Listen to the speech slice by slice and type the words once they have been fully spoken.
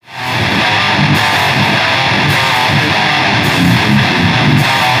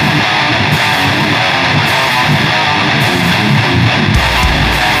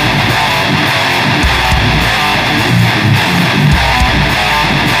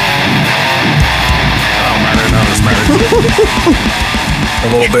A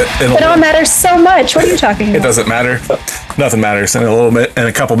little bit. It all matters so much. What are you talking about? It doesn't matter. Nothing matters. In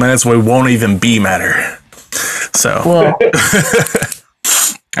a couple minutes, we won't even be matter. So. Whoa.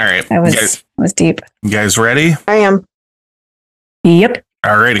 All right. That was deep. You guys ready? I am. Yep.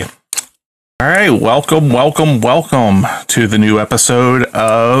 Alrighty. All right. Welcome to the new episode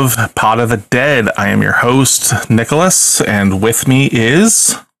of Pot of the Dead. I am your host, Nicholas, and with me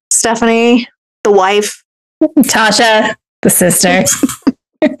is Stephanie, the wife. Tasha, the sister.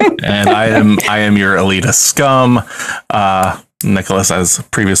 And I am your elitist scum, Nicholas, as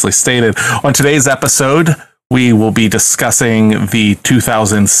previously stated. On today's episode, we will be discussing the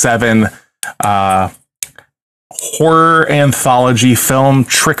 2007 horror anthology film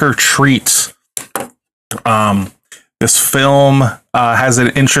Trick or Treat. This film has an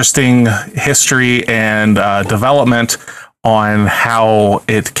interesting history and development on how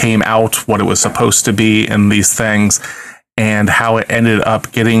it came out, what it was supposed to be, and these things, and how it ended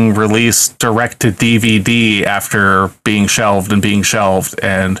up getting released direct to DVD after being shelved.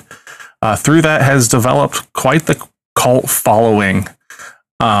 And through that has developed quite the cult following.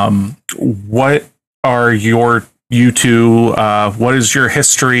 What are you two, what is your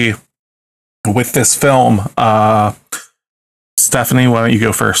history with this film? Stephanie, why don't you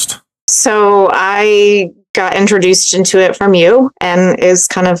go first? So I got introduced into it from you, and is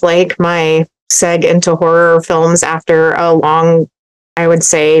kind of like my seg into horror films after a long, I would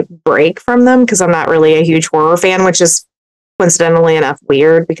say, break from them, because I'm not really a huge horror fan, which is coincidentally enough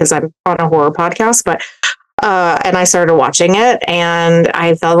weird because I'm on a horror podcast. But and I started watching it, and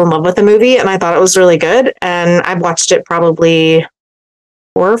I fell in love with the movie, and I thought it was really good. And I've watched it probably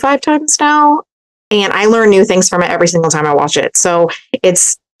 4 or 5 times now, and I learn new things from it every single time I watch it. So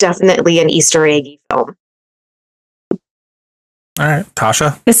it's definitely an Easter eggy film. All right,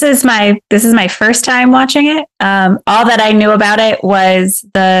 Tasha. This is my first time watching it. All that I knew about it was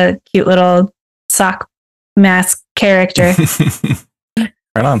the cute little sock mask character.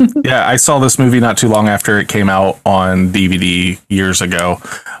 Right on. Yeah, I saw this movie not too long after it came out on DVD years ago.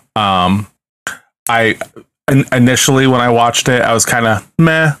 I initially, when I watched it, I was kind of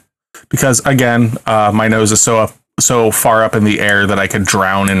meh, because again, my nose is so far up in the air that I could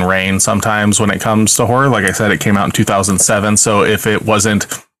drown in rain sometimes when it comes to horror. Like I said, it came out in 2007. So if it wasn't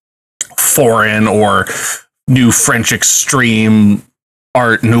foreign or new French extreme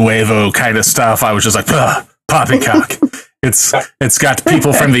art nouveau kind of stuff, I was just like, poppycock. It's got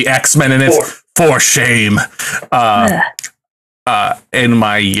people from the X-Men in it, for shame. In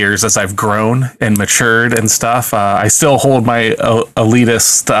my years as I've grown and matured and stuff, I still hold my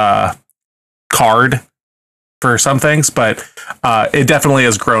elitist card for some things, but it definitely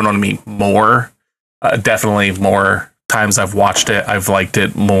has grown on me more. Definitely more times I've watched it, I've liked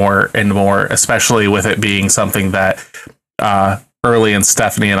it more and more, especially with it being something that early in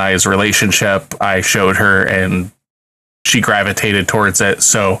Stephanie and I's relationship, I showed her and she gravitated towards it.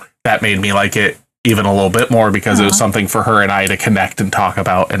 So that made me like it even a little bit more, because it was something for her and I to connect and talk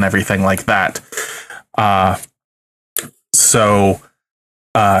about and everything like that.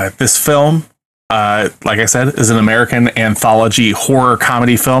 This film, like I said, is an American anthology horror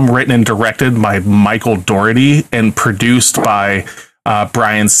comedy film written and directed by Micheal Dougherty and produced by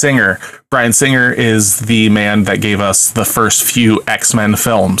Bryan Singer. Bryan Singer is the man that gave us the first few X-Men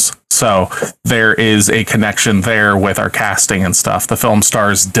films. So there is a connection there with our casting and stuff. The film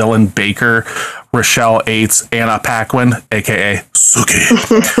stars Dylan Baker, Rochelle Aites, Anna Paquin, aka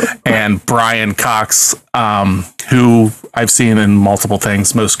Suki, and Brian Cox, who I've seen in multiple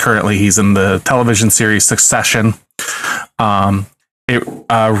things. Most currently, he's in the television series Succession. It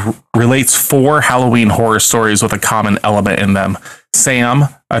relates 4 Halloween horror stories with a common element in them. Sam,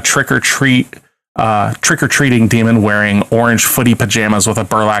 a trick-or-treating demon wearing orange footy pajamas with a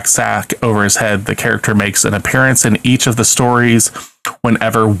burlap sack over his head. The character makes an appearance in each of the stories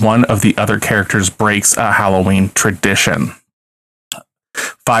whenever one of the other characters breaks a Halloween tradition.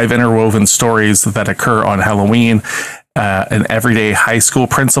 5 interwoven stories that occur on Halloween. An everyday high school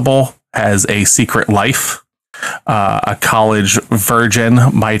principal has a secret life. A college virgin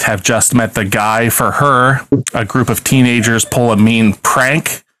might have just met the guy for her. A group of teenagers pull a mean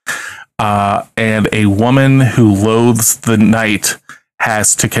prank. And a woman who loathes the night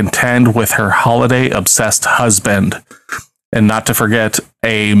has to contend with her holiday-obsessed husband. And not to forget,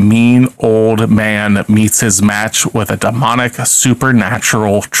 a mean old man meets his match with a demonic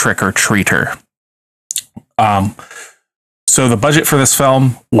supernatural trick-or-treater. So the budget for this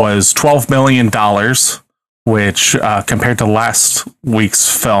film was $12 million, which compared to last week's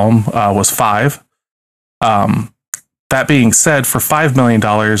film was $5 million. That being said, for $5 million,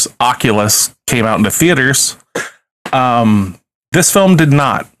 Oculus came out into theaters. This film did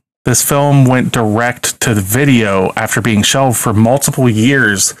not. This film went direct to video after being shelved for multiple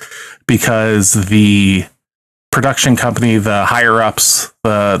years because the production company, the higher ups,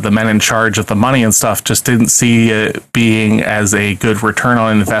 the men in charge of the money and stuff, just didn't see it being as a good return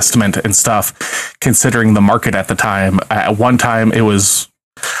on investment and stuff, considering the market at the time. At one time, it was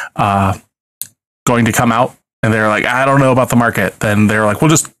going to come out, and they're like, I don't know about the market. Then they're like,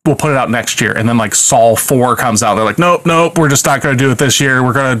 we'll put it out next year. And then like Saw 4 comes out. They're like, nope, we're just not going to do it this year.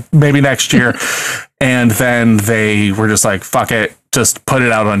 We're going to maybe next year. And then they were just like, fuck it. Just put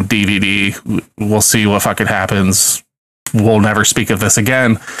it out on DVD. We'll see what fucking happens. We'll never speak of this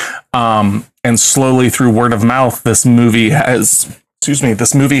again. And slowly through word of mouth, this movie has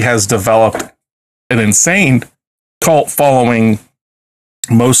developed an insane cult following,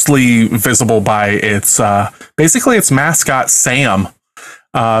 mostly visible by its basically its mascot Sam,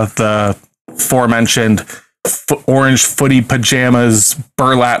 the aforementioned orange footy pajamas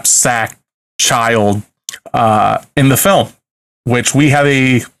burlap sack child in the film, which we have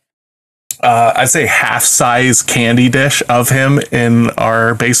a I'd say half-size candy dish of him in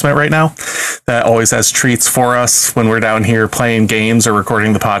our basement right now that always has treats for us when we're down here playing games or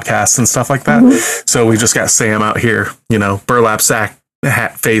recording the podcast and stuff like that. Mm-hmm. So we just got Sam out here, burlap sack,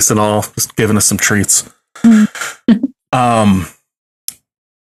 hat, face and all, just giving us some treats.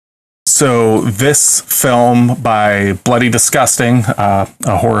 So this film by Bloody Disgusting, a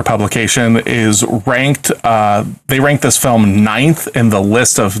horror publication, is ranked. They ranked this film 9th in the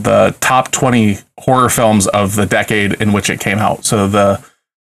list of the top 20 horror films of the decade in which it came out. So the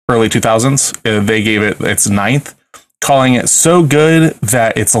early 2000s, they gave it its 9th, calling it so good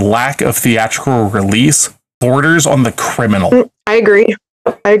that its lack of theatrical release borders on the criminal. I agree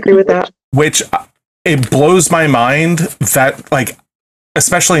with that. Which it blows my mind that, like,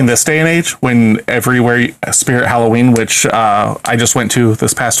 especially in this day and age when everywhere Spirit Halloween, which I just went to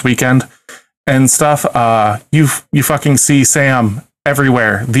this past weekend and stuff, you fucking see Sam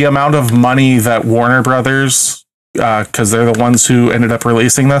everywhere. The amount of money that Warner Brothers, because they're the ones who ended up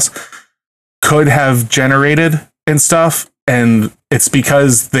releasing this, could have generated and stuff, and it's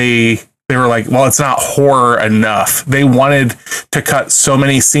because they were like, well, it's not horror enough. They wanted to cut so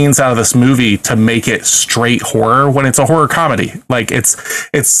many scenes out of this movie to make it straight horror when it's a horror comedy. Like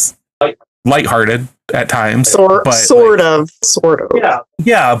it's lighthearted at times, sort of.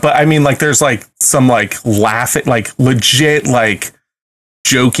 Yeah, but I mean, like, there's like some like like legit like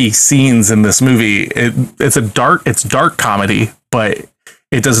jokey scenes in this movie. It's dark comedy, but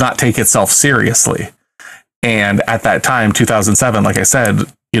it does not take itself seriously. And at that time, 2007, like I said,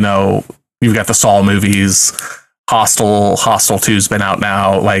 you've got the Saw movies, Hostel 2's been out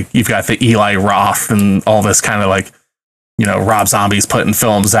now. Like, you've got the Eli Roth and all this kind of like, Rob Zombie's putting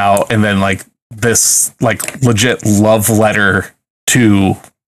films out. And then like this like legit love letter to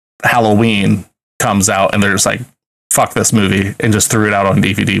Halloween comes out, and they're just like, fuck this movie, and just threw it out on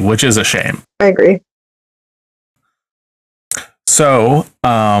DVD, which is a shame. I agree. So,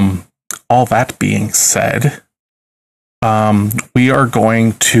 all that being said, we are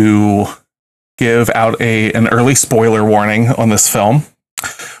going to give out an early spoiler warning on this film.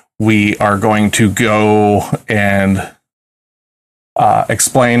 We are going to go and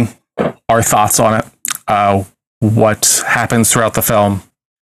explain our thoughts on it, what happens throughout the film,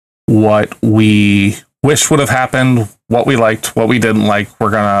 what we wish would have happened, what we liked, what we didn't like. We're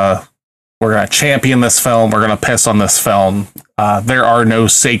gonna champion this film. We're gonna piss on this film. There are no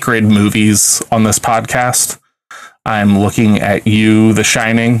sacred movies on this podcast. I'm looking at you, The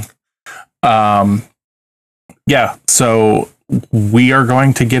Shining. Yeah, so we are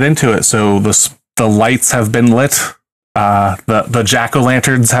going to get into it. So the lights have been lit. The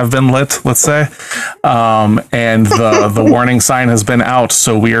jack-o'-lanterns have been lit, let's say. And the warning sign has been out.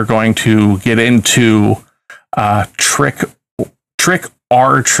 So we are going to get into trick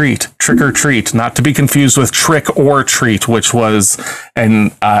or treat, not to be confused with Trick or Treat, which was an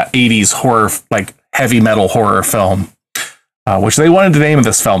 80s horror, like heavy metal horror film, which they wanted to name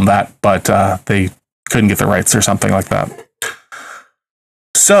this film that, but they couldn't get the rights or something like that.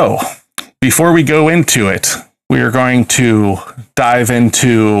 So before we go into it, we are going to dive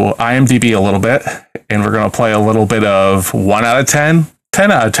into IMDb a little bit, and we're going to play a little bit of 1 out of 10,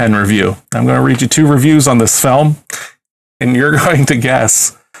 10 out of 10 review. I'm going to read you 2 reviews on this film, and you're going to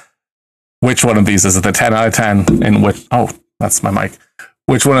guess which one of these is a 10 out of 10 and which, oh, that's my mic.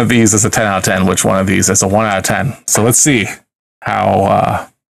 Which one of these is a 10 out of 10? Which one of these is a 1 out of 10? So let's see how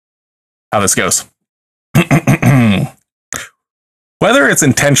this goes. Whether it's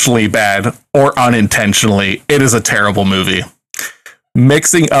intentionally bad or unintentionally, it is a terrible movie.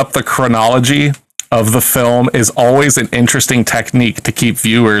 Mixing up the chronology of the film is always an interesting technique to keep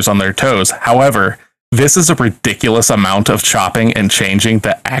viewers on their toes. However, this is a ridiculous amount of chopping and changing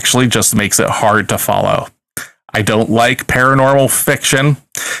that actually just makes it hard to follow. I don't like paranormal fiction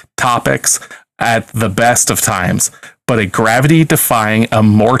topics at the best of times, but a gravity-defying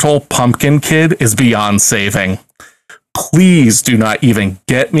immortal pumpkin kid is beyond saving. Please do not even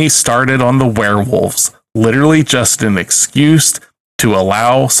get me started on the werewolves. Literally just an excuse to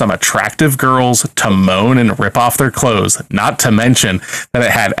allow some attractive girls to moan and rip off their clothes, not to mention that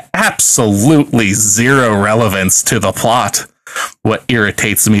it had absolutely zero relevance to the plot. What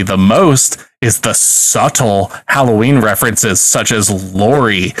irritates me the most is the subtle Halloween references, such as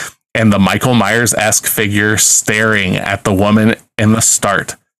Laurie and the Michael Myers-esque figure staring at the woman in the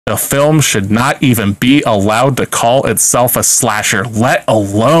start. The film should not even be allowed to call itself a slasher, let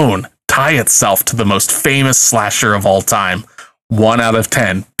alone tie itself to the most famous slasher of all time. 1 out of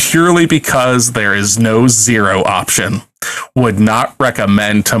 10, purely because there is no 0 option. Would not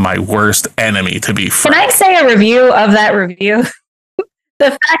recommend to my worst enemy, to be frank. Can I say a review of that review?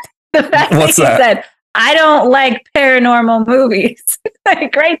 the fact What's that you that? said, I don't like paranormal movies.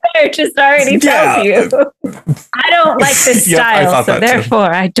 Like right there just already tells you. I don't like this Yep, I style, thought so that too.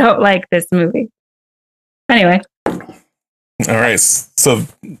 therefore I don't like this movie. Anyway. All right, so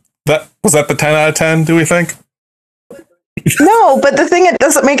that was that the 10 out of 10, do we think? No, but the thing that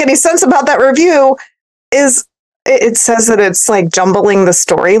doesn't make any sense about that review is it says that it's like jumbling the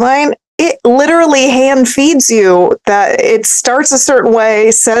storyline. It literally hand feeds you that it starts a certain way,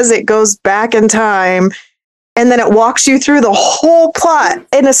 says it goes back in time, and then it walks you through the whole plot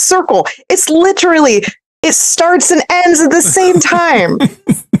in a circle. It's literally, it starts and ends at the same time.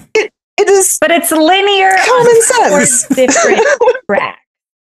 It is, But it's linear common sense. different tracks.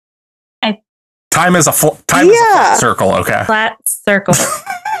 Time is a flat circle, okay? Flat circle.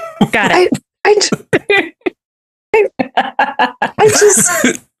 Got it. I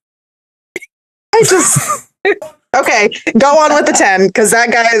just okay, go on with the 10 because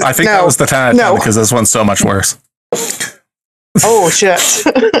that guy is. I think that was the 10 out of 10 because this one's so much worse. Oh shit!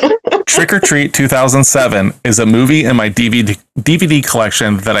 Trick or Treat 2007 is a movie in my DVD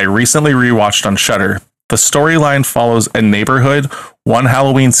collection that I recently rewatched on Shudder. The storyline follows a neighborhood, one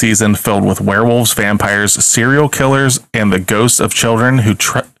Halloween season filled with werewolves, vampires, serial killers, and the ghosts of children who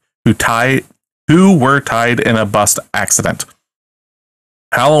were tied in a bus accident.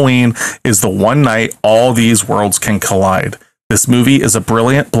 Halloween is the one night all these worlds can collide. This movie is a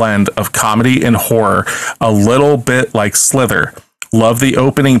brilliant blend of comedy and horror, a little bit like Slither. Love the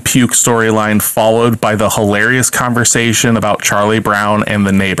opening puke storyline followed by the hilarious conversation about Charlie Brown and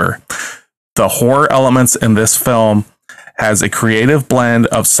the neighbor. The horror elements in this film has a creative blend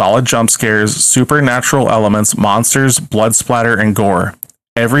of solid jump scares, supernatural elements, monsters, blood splatter, and gore.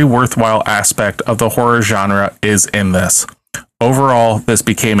 Every worthwhile aspect of the horror genre is in this. Overall, this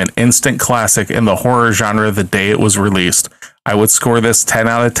became an instant classic in the horror genre the day it was released. I would score this 10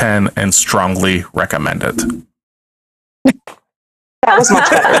 out of 10 and strongly recommend it. That was much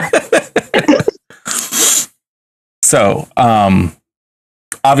better. So,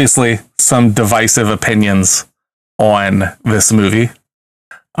 obviously, some divisive opinions on this movie.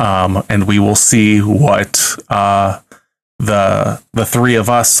 And we will see what the three of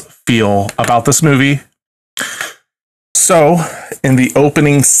us feel about this movie. So, in the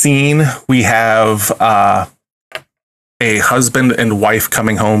opening scene, we have a husband and wife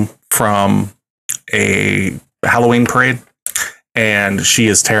coming home from a Halloween parade, and she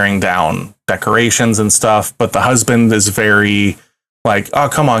is tearing down decorations and stuff, but the husband is very like, oh,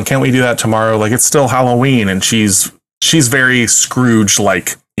 come on, can't we do that tomorrow? Like, it's still Halloween, and she's very Scrooge,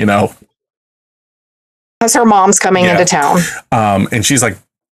 like, you know. Because her mom's coming into town. And she's like,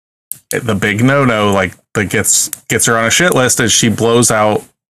 the big no-no, like, that gets her on a shit list is she blows out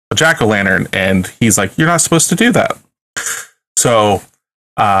a jack-o'-lantern, and he's like, you're not supposed to do that. So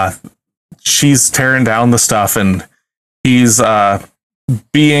she's tearing down the stuff, and he's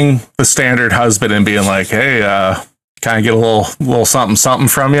being the standard husband and being like, hey, can I get a little something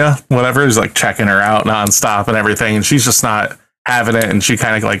from you? Whatever. He's like checking her out nonstop and everything, and she's just not having it, and she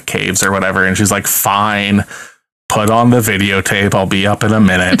kind of like caves or whatever, and she's like, fine, put on the videotape, I'll be up in a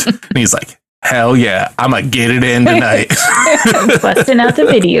minute. And he's like, hell yeah, I'm gonna get it in tonight. Busting out the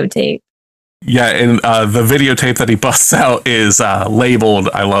videotape. Yeah, and the videotape that he busts out is labeled.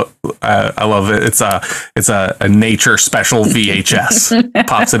 I love it. It's a nature special VHS.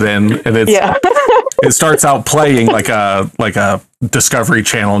 Pops it in, and it starts out playing like a Discovery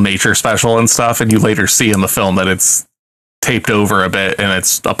Channel nature special and stuff. And you later see in the film that it's taped over a bit and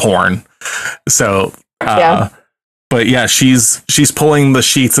it's a porn. So but yeah, she's pulling the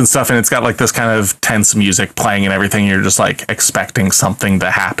sheets and stuff, and it's got like this kind of tense music playing and everything. You're just like expecting something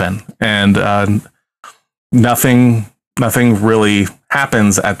to happen, and nothing really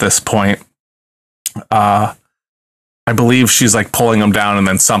happens at this point. I believe she's like pulling them down, and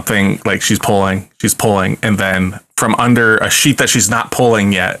then something like she's pulling, and then from under a sheet that she's not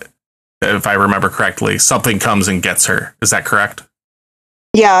pulling yet, if I remember correctly, something comes and gets her. Is that correct?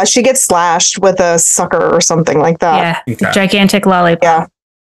 Yeah, she gets slashed with a sucker or something like that. Yeah, okay. Gigantic lollipop.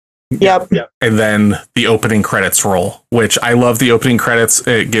 Yeah. Yep. And then the opening credits roll, which I love the opening credits.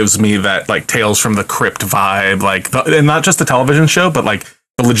 It gives me that like Tales from the Crypt vibe, like and not just the television show, but like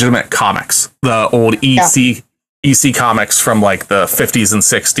the legitimate comics, the old EC comics from like the 50s and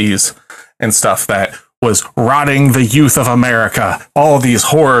 60s and stuff that was rotting the youth of America. All of these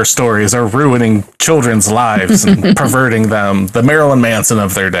horror stories are ruining children's lives and perverting them. The Marilyn Manson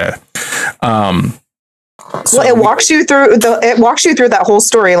of their day. Well, it walks you through that whole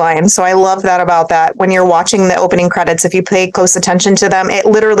storyline. So I love that about that. When you're watching the opening credits, if you pay close attention to them, it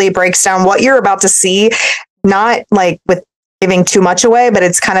literally breaks down what you're about to see, not like with giving too much away, but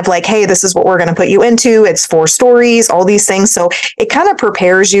it's kind of like, hey, this is what we're going to put you into. It's 4 stories, all these things. So it kind of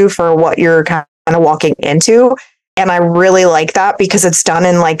prepares you for what you're kind of walking into. And I really like that because it's done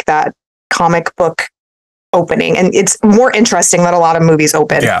in like that comic book opening, and it's more interesting than a lot of movies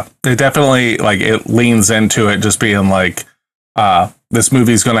open. Yeah, it definitely like it leans into it just being like this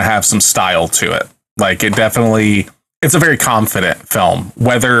movie's going to have some style to it. Like it's a very confident film.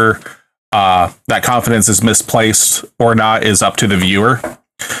 Whether that confidence is misplaced or not is up to the viewer,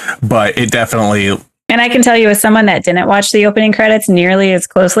 but it definitely. And I can tell you, as someone that didn't watch the opening credits nearly as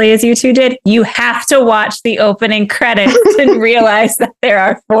closely as you two did, you have to watch the opening credits and realize that there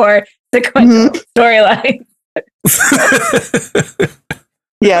are 4 sequential storylines.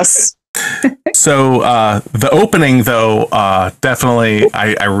 Yes. So the opening, though, definitely,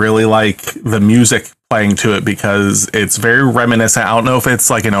 I really like the music playing to it because it's very reminiscent. I don't know if it's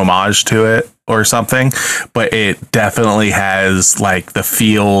like an homage to it or something, but it definitely has like the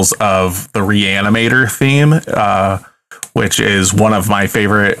feels of the Reanimator theme, which is one of my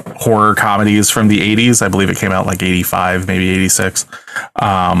favorite horror comedies from the 80s. I believe it came out like 85, maybe 86.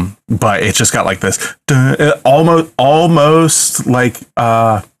 But it just got like this almost like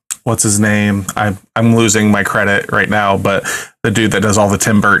what's his name? I'm losing my credit right now, but the dude that does all the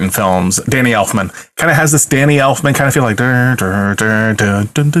Tim Burton films, Danny Elfman, kind of has this Danny Elfman kind of feel like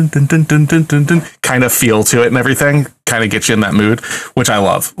kind of feel to it and everything, kind of gets you in that mood, which I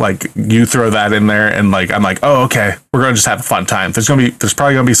love. Like you throw that in there and like I'm like, oh, okay, we're gonna just have a fun time. There's probably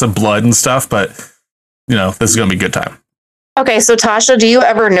gonna be some blood and stuff, but you know, this is gonna be a good time. Okay, so Tasha, do you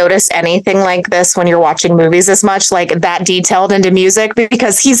ever notice anything like this when you're watching movies as much, like that detailed into music?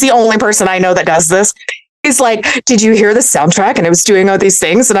 Because he's the only person I know that does this. He's like, did you hear the soundtrack? And it was doing all these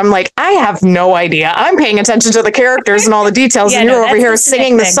things. And I'm like, I have no idea. I'm paying attention to the characters and all the details. And you're over here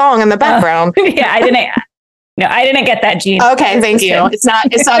singing the song in the background. Yeah, I didn't get that, Gene. Okay, thank you. It's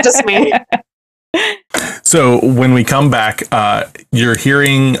not just me. So when we come back, you're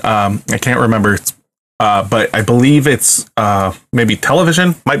hearing, I can't remember, but I believe it's maybe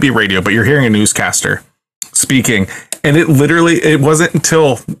television, might be radio, but you're hearing a newscaster speaking. And it wasn't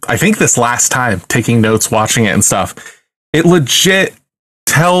until I think this last time taking notes, watching it and stuff, it legit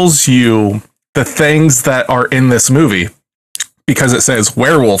tells you the things that are in this movie because it says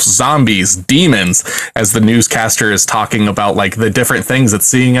werewolves, zombies, demons, as the newscaster is talking about like the different things it's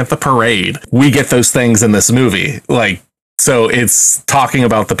seeing at the parade. We get those things in this movie. Like, so it's talking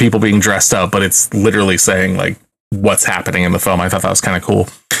about the people being dressed up, but it's literally saying like what's happening in the film. I thought that was kind of cool.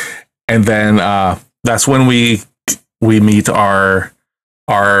 And then that's when we meet our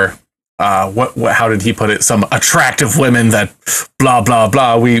how did he put it? Some attractive women that blah, blah,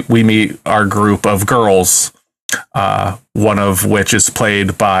 blah. We meet our group of girls, one of which is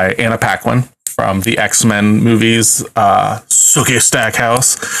played by Anna Paquin from the X-Men movies, Sookie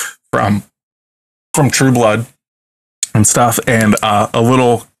Stackhouse from True Blood and stuff. And a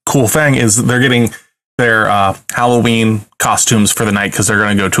little cool thing is they're getting their Halloween costumes for the night because they're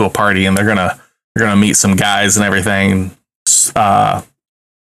going to go to a party and they're gonna meet some guys and everything.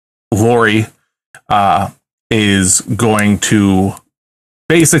 Lori is going to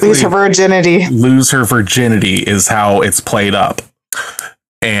basically lose her virginity is how it's played up.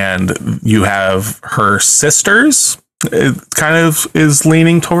 And you have her sisters. It kind of is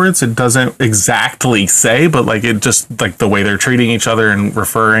leaning towards. It doesn't exactly say, but like it just like the way they're treating each other and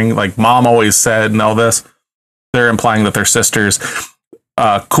referring, like mom always said and all this, they're implying that they're sisters.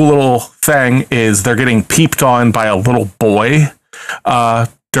 Cool little thing is they're getting peeped on by a little boy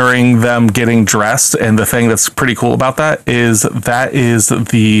during them getting dressed. And the thing that's pretty cool about that is I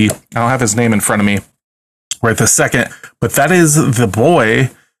don't have his name in front of me right this second, but that is the boy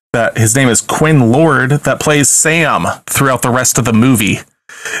that his name is Quinn Lord that plays Sam throughout the rest of the movie.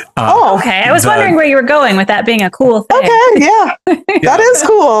 Okay. I was wondering where you were going with that being a cool thing. Okay, yeah. That is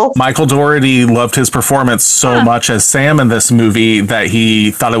cool. Micheal Dougherty loved his performance so much as Sam in this movie that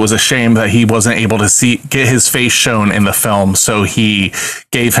he thought it was a shame that he wasn't able to get his face shown in the film. So he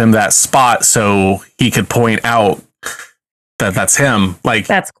gave him that spot so he could point out that that's him. Like,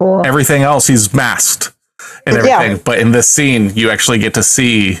 that's cool. Everything else, he's masked and everything. Yeah. But in this scene, you actually get to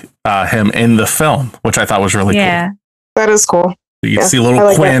see him in the film, which I thought was really cool. That is cool. You can see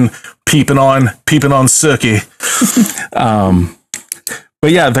little Quinn peeping on Sookie.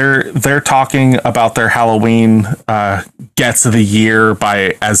 But yeah, they're talking about their Halloween gets of the year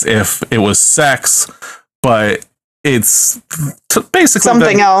by as if it was sex, but it's basically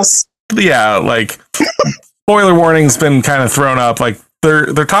something else. Yeah, like spoiler warning's been kind of thrown up. Like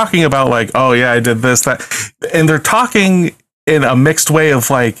they're talking about like, oh yeah, I did this, that, and they're talking in a mixed way of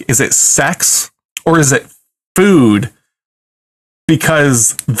like, is it sex or is it food?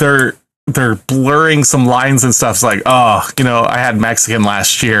 Because they're blurring some lines and stuff. It's like, oh, I had Mexican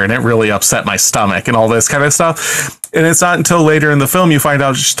last year and it really upset my stomach and all this kind of stuff. And it's not until later in the film you find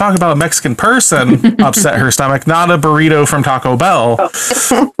out she's talking about a Mexican person upset her stomach, not a burrito from Taco Bell.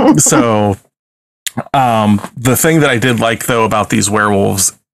 So the thing that I did like though about these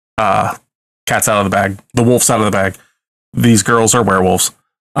werewolves, cat's out of the bag, the wolf's out of the bag. These girls are werewolves.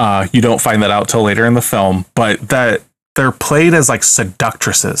 You don't find that out till later in the film, but that they're played as like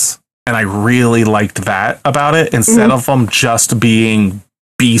seductresses. And I really liked that about it. Instead of them just being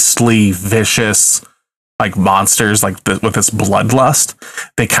beastly, vicious, like monsters, like with this bloodlust,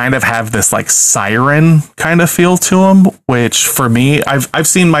 they kind of have this like siren kind of feel to them, which for me, I've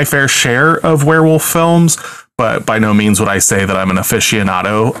seen my fair share of werewolf films, but by no means would I say that I'm an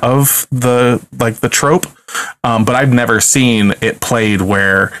aficionado of the trope. But I've never seen it played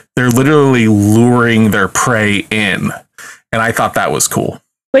where they're literally luring their prey in. And I thought that was cool.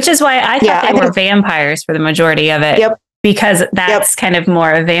 Which is why I thought they were vampires for the majority of it. Yep. Because that's kind of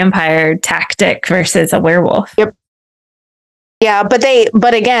more a vampire tactic versus a werewolf. Yep. Yeah, but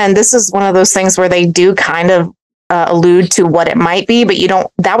again, this is one of those things where they do kind of allude to what it might be, but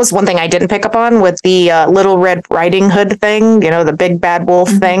that was one thing I didn't pick up on with the Little Red Riding Hood thing, the big bad wolf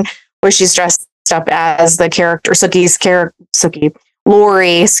thing, where she's dressed up as the character,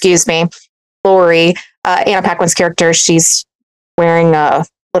 Lori, Anna Paquin's character. She's wearing a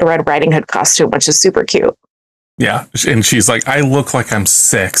Little Red Riding Hood costume, which is super cute. Yeah, and she's like, I look like I'm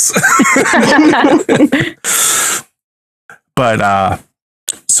 6. But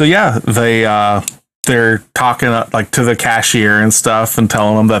so yeah, they're talking like to the cashier and stuff and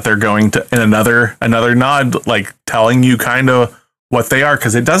telling them that they're going to, and another nod, like telling you kind of what they are,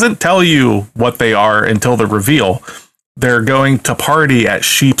 because it doesn't tell you what they are until the reveal. They're going to party at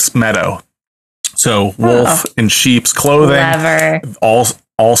Sheep's Meadow. So wolf in sheep's clothing.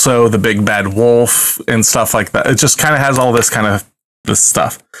 Also the big bad wolf and stuff like that. It just kind of has all this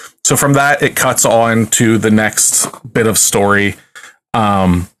stuff. So from that, it cuts on to the next bit of story,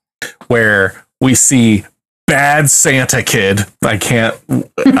 where we see bad Santa kid.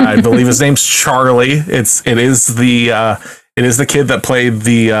 I believe his name's Charlie. It is the kid that played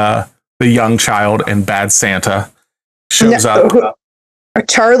the young child in Bad Santa. Shows up.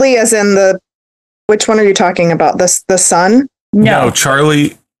 Charlie, as in which one are you talking about? The son? No,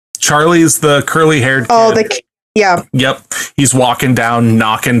 Charlie's the curly haired kid. Oh, yeah. Yep. He's walking down,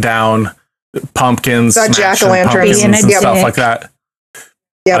 knocking down pumpkins, jack-o'-lanterns and stuff like that.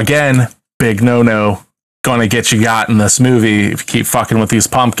 Yep. Again, big no-no. Gonna get you got in this movie if you keep fucking with these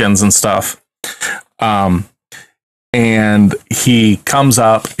pumpkins and stuff. And he comes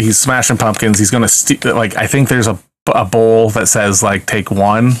up, he's smashing pumpkins. He's gonna I think there's a bowl that says like take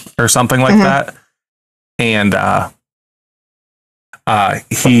one or something like that. And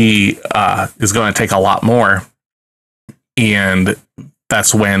he is going to take a lot more. And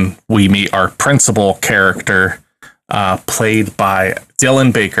that's when we meet our principal character, played by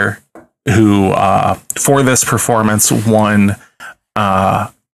Dylan Baker, who for this performance won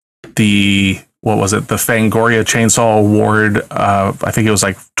the Fangoria Chainsaw Award. I think it was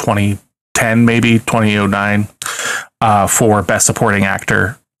like 2010, maybe 2009, for Best Supporting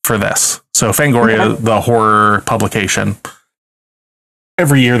Actor for this. So Fangoria, the horror publication,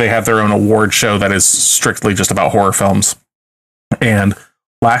 every year they have their own award show that is strictly just about horror films. And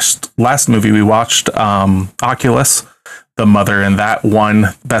last movie we watched, Oculus, the mother in that one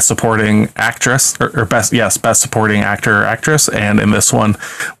best supporting actress or best supporting actor or actress. And in this one,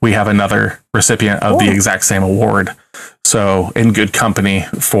 we have another recipient of the exact same award. So in good company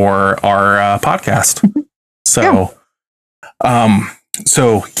for our podcast. So,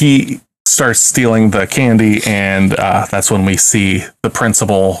 so he starts stealing the candy, and that's when we see the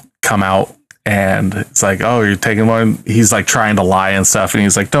principal come out, and it's like, oh, you're taking one. He's like trying to lie and stuff, and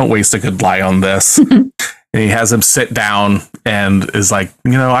he's like, don't waste a good lie on this. And he has him sit down and is like,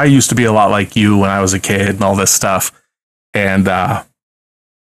 you know, I used to be a lot like you when I was a kid and all this stuff. And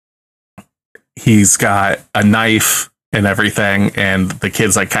he's got a knife and everything, and the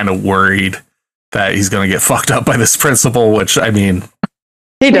kid's like kind of worried that he's going to get fucked up by this principal, which, I mean,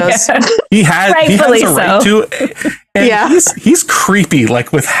 he does. Yeah. He has a right to. And he's creepy,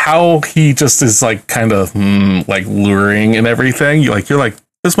 like with how he just is like kind of like luring and everything. You're like,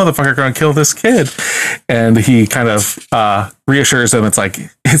 this motherfucker gonna kill this kid. And he kind of reassures him, it's like,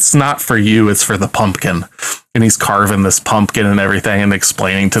 it's not for you, it's for the pumpkin. And he's carving this pumpkin and everything and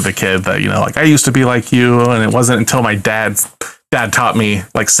explaining to the kid that, you know, like, I used to be like you, and it wasn't until my dad taught me,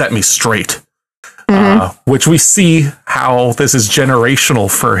 like, set me straight. Which we see how this is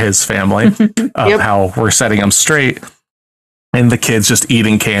generational for his family, of how we're setting him straight. And the kid's just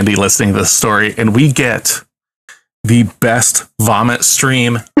eating candy, listening to this story. And we get the best vomit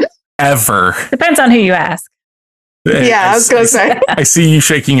stream ever. Depends on who you ask. I was going to say. I see you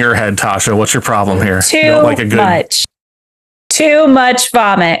shaking your head, Tasha. What's your problem here? Too much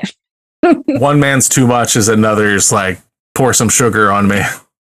vomit. One man's too much is another's like, pour some sugar on me.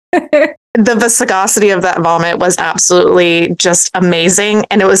 The viscosity of that vomit was absolutely just amazing.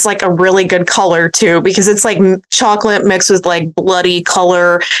 And it was like a really good color too, because it's like chocolate mixed with like bloody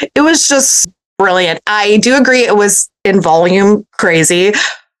color. It was just brilliant. I do agree it was in volume crazy,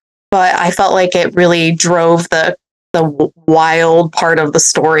 but I felt like it really drove the wild part of the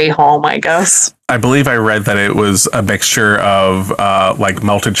story home, I guess. I believe I read that it was a mixture of like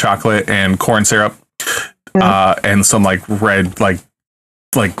melted chocolate and corn syrup, and some like red like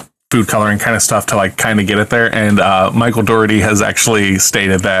food coloring kind of stuff to like kind of get it there. And Micheal Dougherty has actually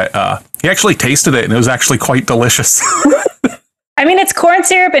stated that he actually tasted it and it was actually quite delicious. I mean, it's corn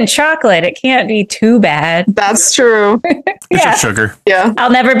syrup and chocolate. It can't be too bad. That's true. It's just sugar. Yeah.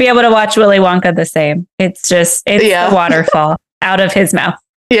 I'll never be able to watch Willy Wonka the same. It's the waterfall out of his mouth.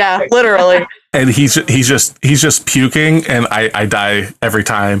 Yeah, literally. And he's just puking, and I die every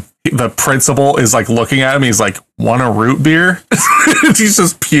time. The principal is like looking at him. He's like, want a root beer? He's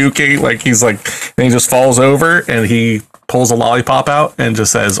just puking. Like he's like, and he just falls over and he pulls a lollipop out and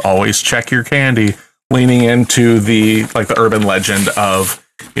just says, always check your candy, leaning into the urban legend of,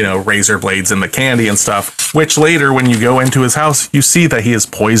 you know, razor blades in the candy and stuff, which later when you go into his house, you see that he is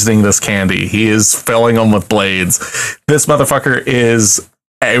poisoning this candy. He is filling them with blades. This motherfucker is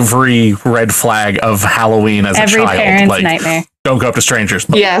every red flag of Halloween as a child. Every parent's nightmare. Don't go up to strangers.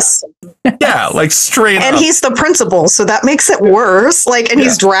 Yes. Yeah, like straight up. And he's the principal, so that makes it worse. Like, and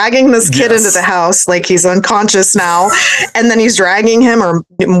he's dragging this kid into the house, like he's unconscious now. And then he's dragging him or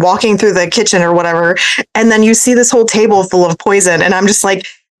walking through the kitchen or whatever. And then you see this whole table full of poison. And I'm just like,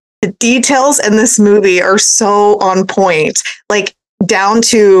 the details in this movie are so on point. Like, down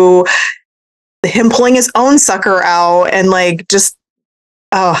to him pulling his own sucker out and like just,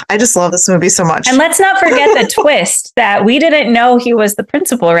 oh, I just love this movie so much. And let's not forget the twist that we didn't know he was the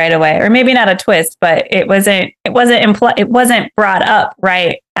principal right away, or maybe not a twist, but it wasn't brought up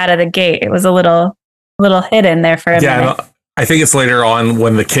right out of the gate. It was a little hidden there for a minute. I think it's later on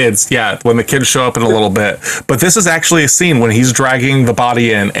when the kids show up in a little bit. But this is actually a scene when he's dragging the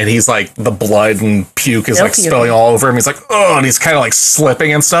body in and he's like, the blood and puke is like spilling all over him. He's like, oh, and he's kind of like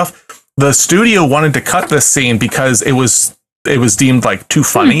slipping and stuff. The studio wanted to cut this scene because it was deemed like too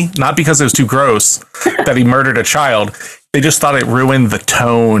funny, not because it was too gross that he murdered a child. They just thought it ruined the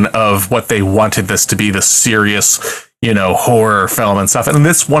tone of what they wanted this to be, the serious, you know, horror film and stuff. And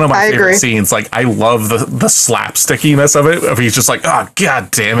this one of my favorite scenes. Like, I love the slapstickiness of it. He's just like, oh,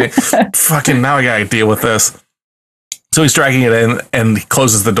 God damn it. Fucking now I gotta deal with this. So he's dragging it in and he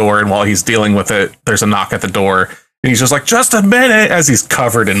closes the door. And while he's dealing with it, there's a knock at the door. And he's just like, just a minute, as he's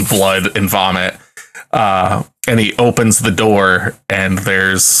covered in blood and vomit. And he opens the door and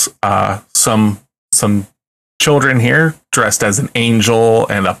there's some children here dressed as an angel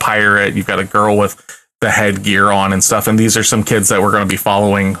and a pirate. You've got a girl with the headgear on and stuff. And these are some kids that we're going to be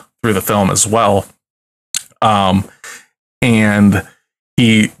following through the film as well. And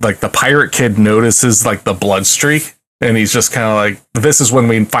he, like, the pirate kid notices like the blood streak. And he's just kind of like, this is when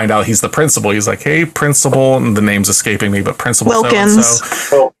we find out he's the principal. He's like, hey, principal, and the name's escaping me, but Principal Wilkins.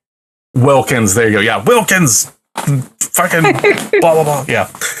 So-and-so. Wilkins, there you go. Yeah, Wilkins. fucking blah blah blah. Yeah.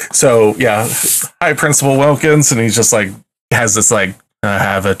 So yeah, hi Principal Wilkins, and he's just like has this like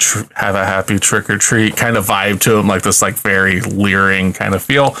have a happy trick or treat kind of vibe to him, like this like very leering kind of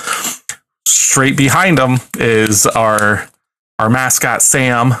feel. Straight behind him is our mascot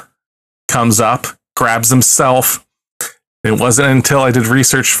Sam. Comes up, grabs himself. It wasn't until I did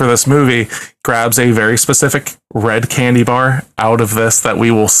research for this movie, grabs a very specific red candy bar out of this that we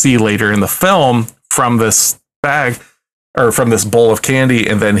will see later in the film from this bag or from this bowl of candy.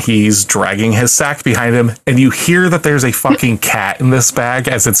 And then he's dragging his sack behind him. And you hear that there's a fucking cat in this bag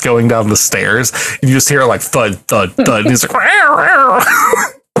as it's going down the stairs. And you just hear like thud, thud, thud. And he's like,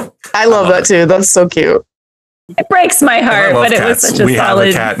 I love that too. That's so cute. It breaks my heart, but it was such a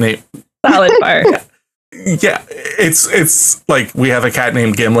solid cat name. Solid part. Yeah, it's like we have a cat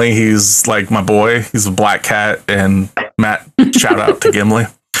named Gimli. He's like my boy. He's a black cat, and Matt, shout out to Gimli.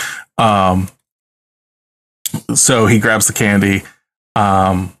 So he grabs the candy,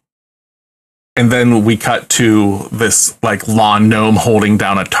 and then we cut to this like lawn gnome holding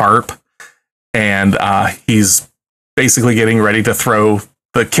down a tarp, and he's basically getting ready to throw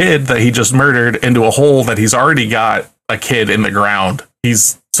the kid that he just murdered into a hole that he's already got a kid in the ground.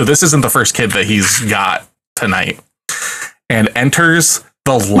 So this isn't the first kid that he's got tonight. And enters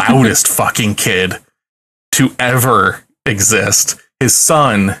the loudest fucking kid to ever exist. His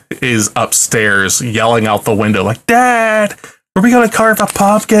son is upstairs yelling out the window like, Dad, are we going to carve a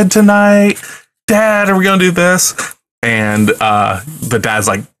pumpkin tonight? Dad, are we going to do this? And the dad's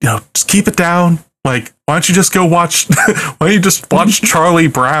like, just keep it down. Like, why don't you just go watch, why don't you just watch Charlie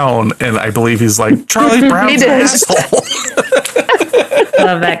Brown? And I believe he's like, Charlie Brown's an asshole.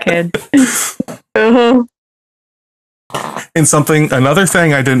 Love that kid. Uh-huh. And another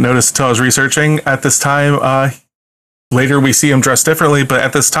thing I didn't notice until I was researching at this time, later we see him dressed differently, but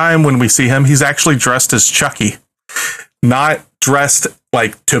at this time when we see him, he's actually dressed as Chucky. Not dressed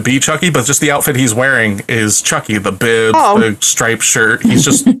like to be Chucky, but just the outfit he's wearing is Chucky, the bib, the striped shirt. He's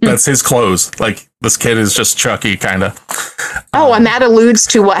just, that's his clothes. Like this kid is just Chucky kind of. And that alludes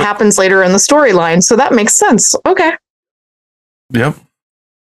to what happens later in the storyline. So that makes sense. Okay. Yep.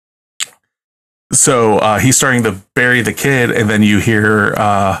 So he's starting to bury the kid, and then you hear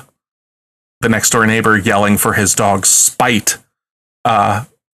the next door neighbor yelling for his dog Spite. The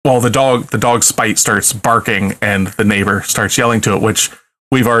dog Spite starts barking, and the neighbor starts yelling to it, which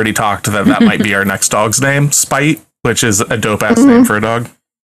we've already talked that might be our next dog's name, Spite, which is a dope ass name for a dog.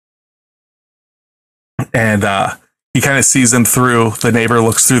 And he kind of sees him through. The neighbor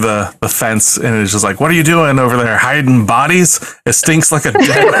looks through the fence and is just like, what are you doing over there? Hiding bodies? It stinks like a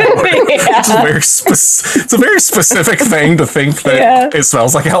dead It's a very specific thing to think that it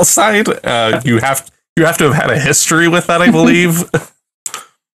smells like outside. You have to have had a history with that, I believe.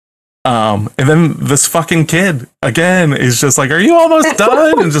 And then this fucking kid again is just like, are you almost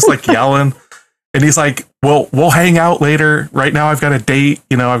done? And just like yelling. And he's like, well, we'll hang out later. Right now I've got a date.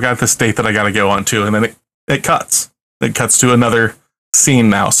 I've got this date that I got to go on to. And then it cuts. It cuts to another scene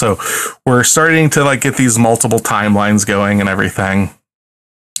now. So we're starting to like get these multiple timelines going and everything.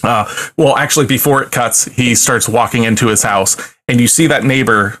 Actually, before it cuts, he starts walking into his house, and you see that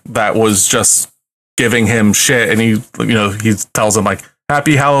neighbor that was just giving him shit. And he tells him like,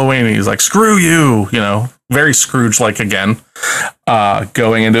 Happy Halloween. And he's like, screw you, very Scrooge-like again,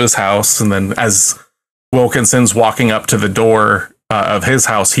 going into his house. And then as Wilkinson's walking up to the door of his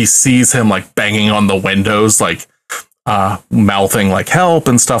house, he sees him like banging on the windows, like mouthing like help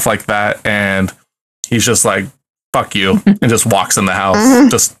and stuff like that. And he's just like, fuck you, and just walks in the house,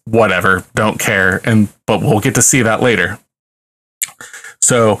 just whatever, don't care. But we'll get to see that later.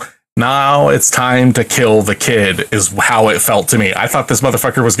 So now it's time to kill the kid is how it felt to me. I thought this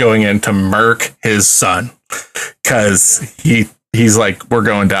motherfucker was going in to murk his son, because he's like, we're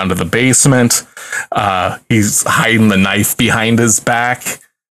going down to the basement. He's hiding the knife behind his back.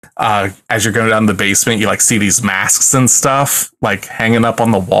 As you're going down the basement, you like see these masks and stuff like hanging up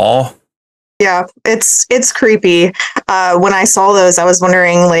on the wall. Yeah, it's creepy. When I saw those, I was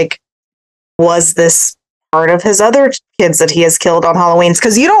wondering, like, was this part of his other kids that he has killed on Halloween's?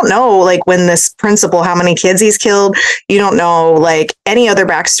 Because you don't know, like, when this principal, how many kids he's killed. You don't know, like, any other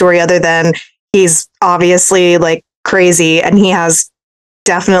backstory other than he's obviously, like, crazy and he has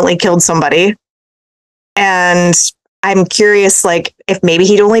definitely killed somebody. And I'm curious, like, if maybe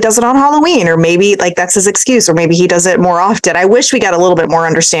he only does it on Halloween, or maybe, like, that's his excuse, or maybe he does it more often. I wish we got a little bit more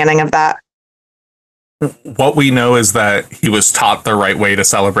understanding of that. What we know is that he was taught the right way to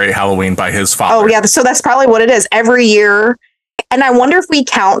celebrate Halloween by his father. Oh, yeah. So that's probably what it is every year. And I wonder if we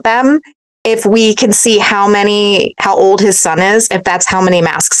count them, if we can see how old his son is, if that's how many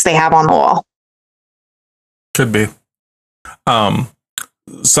masks they have on the wall. Could be.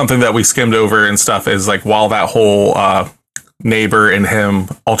 Something that we skimmed over and stuff is like while that whole neighbor and him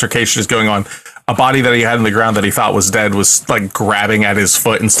altercation is going on, a body that he had in the ground that he thought was dead was like grabbing at his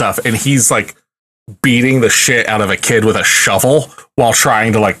foot and stuff, and he's like beating the shit out of a kid with a shovel while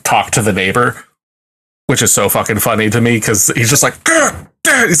trying to like talk to the neighbor, which is so fucking funny to me because he's just like, "Grr,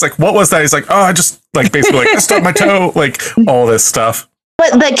 grr." He's like, what was that? He's like, oh, I just like basically like I stubbed my toe, like all this stuff.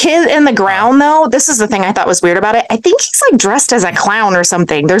 But the kid in the ground, though, this is the thing I thought was weird about it. I think he's like dressed as a clown or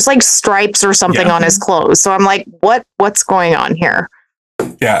something. There's like stripes or something on his clothes. So I'm like, what's going on here?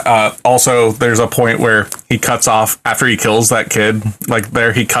 Yeah. Also, there's a point where he cuts off after he kills that kid. Like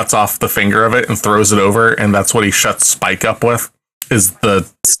there, he cuts off the finger of it and throws it over, and that's what he shuts Spike up with. Is the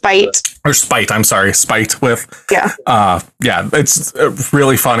spite? I'm sorry, spite with. Yeah. Yeah. It's a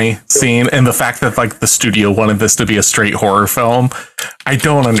really funny scene, and the fact that like the studio wanted this to be a straight horror film, I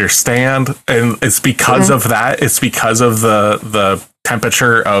don't understand, and it's because of that. It's because of the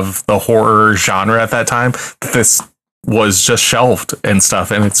temperature of the horror genre at that time that this was just shelved and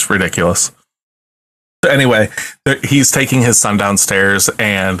stuff, and it's ridiculous. So anyway, he's taking his son downstairs,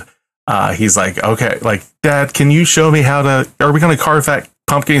 and he's like, okay, like, Dad, can you show me are we going to carve that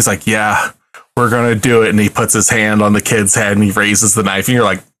pumpkin? He's like, yeah, we're going to do it. And he puts his hand on the kid's head and he raises the knife, and you're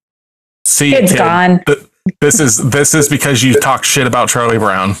like, see, it's gone. This is because you talk shit about Charlie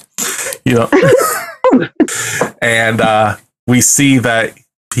Brown, you know? And we see that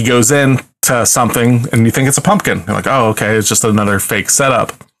he goes in to something and you think it's a pumpkin. You're like, oh, okay, it's just another fake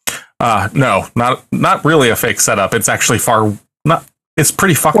setup. No, not really a fake setup. It's actually it's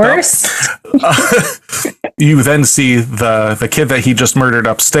pretty fucked worse. Up. You then see the kid that he just murdered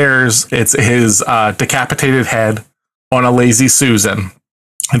upstairs. It's his decapitated head on a Lazy Susan.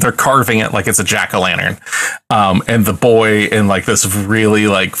 And they're carving it like it's a jack-o'-lantern. And the boy in like this really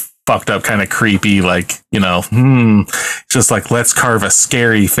like fucked up kind of creepy, like, you know, just like, let's carve a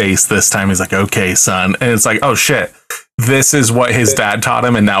scary face this time. He's like, okay, son. And it's like, oh shit, this is what his dad taught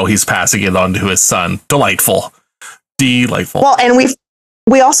him. And now he's passing it on to his son. Delightful. Well, and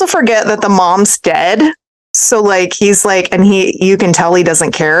we also forget that the mom's dead. So like he's like, and you can tell he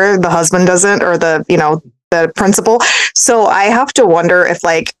doesn't care. The husband doesn't, or the principal. So I have to wonder if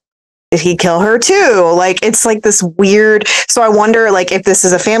like, did he kill her too? Like it's like this weird. So I wonder like if this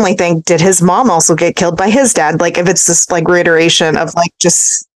is a family thing. Did his mom also get killed by his dad? Like if it's this like reiteration of like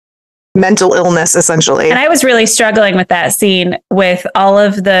just mental illness essentially. And I was really struggling with that scene with all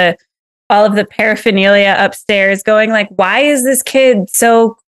of the paraphernalia upstairs going like, why is this kid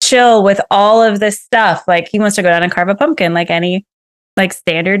so chill with all of this stuff? Like he wants to go down and carve a pumpkin like any like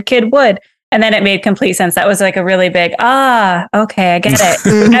standard kid would. And then it made complete sense. That was like a really big, okay, I get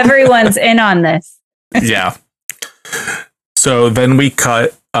it. Everyone's in on this. Yeah. So then we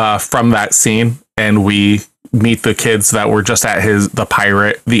cut from that scene and we meet the kids that were just at the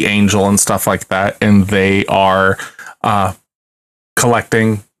pirate, the angel and stuff like that. And they are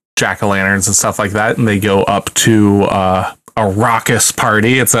collecting jack-o'-lanterns and stuff like that, and they go up to a raucous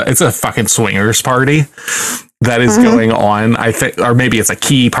party. It's a fucking swingers party that is going on, I think, or maybe it's a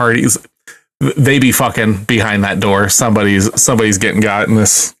key party. They be fucking behind that door. Somebody's getting got in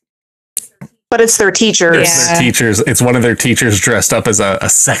this. But it's their teachers. It's their teachers. It's one of their teachers dressed up as a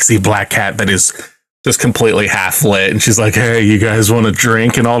sexy black cat that is just completely half lit, and she's like, hey, you guys want a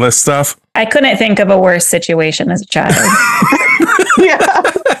drink and all this stuff? I couldn't think of a worse situation as a child. Yeah.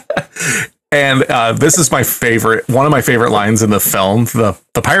 And this is one of my favorite lines in the film. The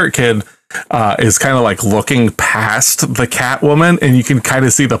pirate kid is kind of like looking past the cat woman, and you can kind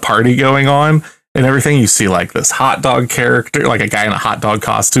of see the party going on and everything. You see like this hot dog character, like a guy in a hot dog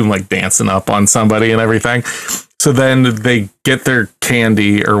costume, like dancing up on somebody and everything. So then they get their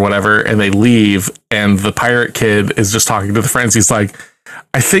candy or whatever and they leave, and the pirate kid is just talking to the friends. He's like,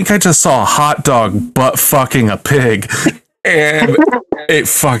 I think I just saw a hot dog butt fucking a pig. And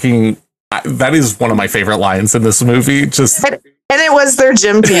that is one of my favorite lines in this movie. And it was their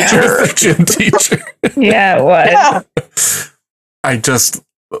gym teacher. Yeah, it was. Yeah.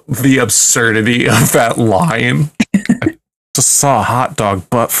 The absurdity of that line. I just saw a hot dog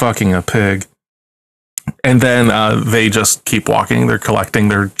butt fucking a pig. And then they just keep walking. They're collecting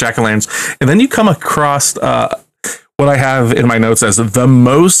their jack-o'-lanterns. And then you come across what I have in my notes as the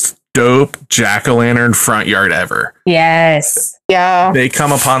most dope jack-o'-lantern front yard ever. Yes. Yeah. They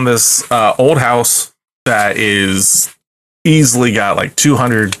come upon this old house that is easily got like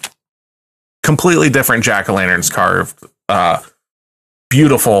 200 completely different jack-o'-lanterns carved.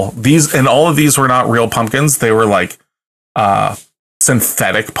 Beautiful. All of these were not real pumpkins. They were like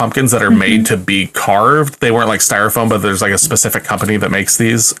synthetic pumpkins that are made to be carved. They weren't like styrofoam, but there's like a specific company that makes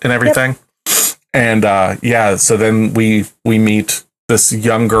these and everything. Yep. And yeah, so then we meet this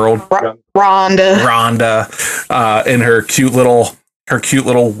young girl, Rhonda, in her cute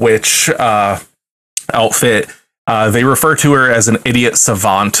little witch outfit. They refer to her as an idiot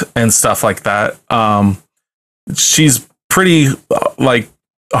savant and stuff like that. She's pretty like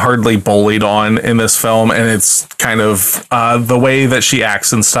hardly bullied on in this film, and it's kind of the way that she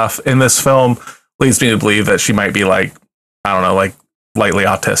acts and stuff in this film leads me to believe that she might be like, I don't know, like lightly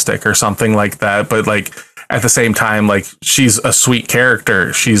autistic or something like that. But like at the same time, like she's a sweet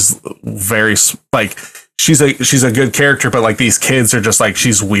character. She's very like she's a good character, but like these kids are just like,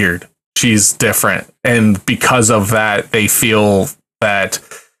 she's weird. She's different. And because of that, they feel that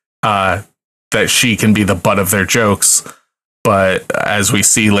that she can be the butt of their jokes. But as we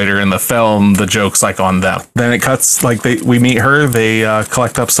see later in the film, the joke's like on them. Then it cuts like we meet her, they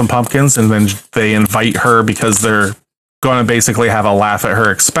collect up some pumpkins, and then they invite her because they're going to basically have a laugh at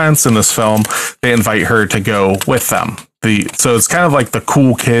her expense in this film. They invite her to go with them. So it's kind of like the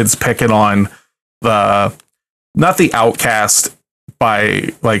cool kids picking on not the outcast by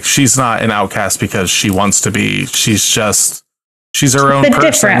like, she's not an outcast because she wants to be. She's her own person.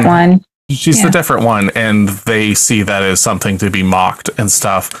 Different one. She's the different one, and they see that as something to be mocked and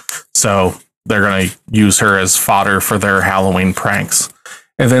stuff. So they're going to use her as fodder for their Halloween pranks.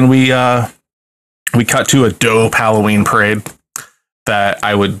 And then we cut to a dope Halloween parade that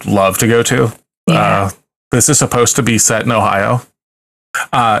I would love to go to. Yeah. This is supposed to be set in Ohio.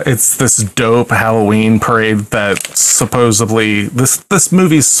 It's this dope Halloween parade that supposedly this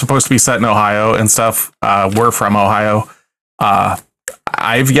movie's supposed to be set in Ohio and stuff. We're from Ohio.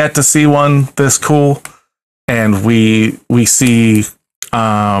 I've yet to see one this cool, and we see. Is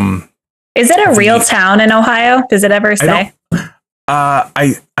it a real town in Ohio? Does it ever say?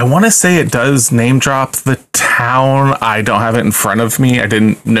 I want to say it does name drop the town. I don't have it in front of me. I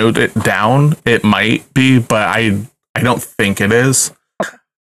didn't note it down. It might be, but I don't think it is.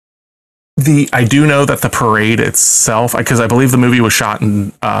 I do know that the parade itself, because I believe the movie was shot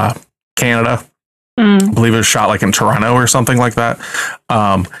in Canada. I believe it was shot like in Toronto or something like that.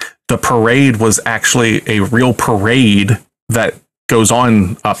 The parade was actually a real parade that goes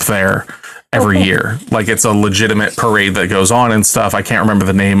on up there every year. Like it's a legitimate parade that goes on and stuff. I can't remember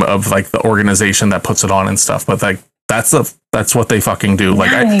the name of like the organization that puts it on and stuff, but like that's what they fucking do.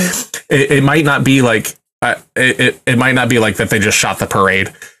 Like nice. It might not be like it might not be like that they just shot the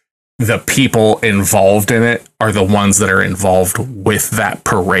parade. The people involved in it are the ones that are involved with that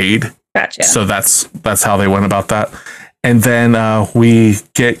parade. Gotcha. So that's how they went about that. And then we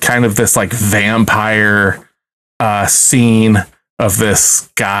get kind of this like vampire scene of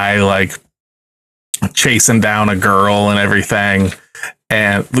this guy like chasing down a girl and everything.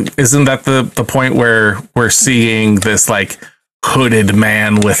 And isn't that the point where we're seeing this like hooded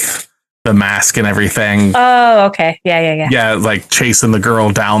man with the mask and everything? Oh, okay. Yeah. Yeah, like chasing the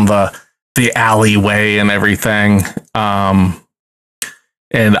girl down the alleyway and everything.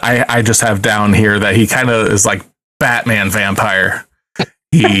 And I just have down here that he kind of is like Batman vampire.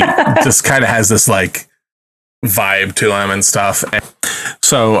 He just kind of has this like vibe to him and stuff. And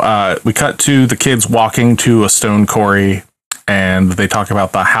so we cut to the kids walking to a stone quarry, and they talk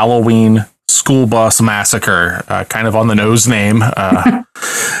about the Halloween school bus massacre, kind of on the nose name.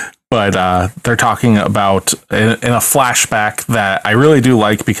 But they're talking about in a flashback that I really do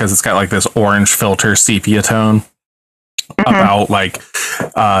like because it's got like this orange filter sepia tone. About like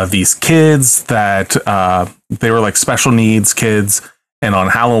these kids that they were like special needs kids, and on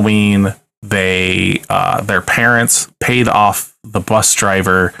Halloween they their parents paid off the bus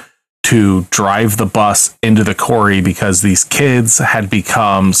driver to drive the bus into the quarry because these kids had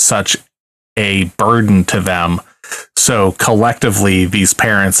become such a burden to them. So collectively these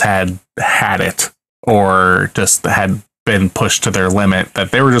parents had it, or just had been pushed to their limit,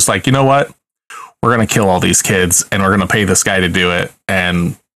 that they were just like, you know what? We're going to kill all these kids and we're going to pay this guy to do it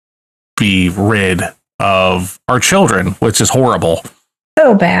and be rid of our children, which is horrible.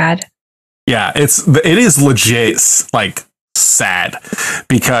 So bad. Yeah, it is legit like sad,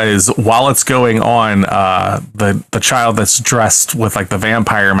 because while it's going on, the child that's dressed with like the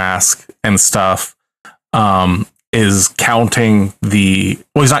vampire mask and stuff is counting he's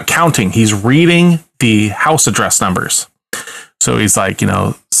not counting, he's reading the house address numbers. So he's like,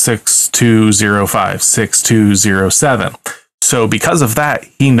 6205, 6207. So because of that,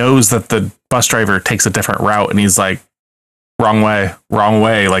 he knows that the bus driver takes a different route, and he's like, wrong way.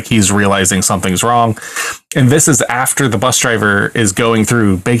 Like he's realizing something's wrong. And this is after the bus driver is going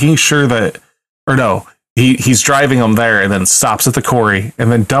through making sure that, or no, he's driving them there and then stops at the quarry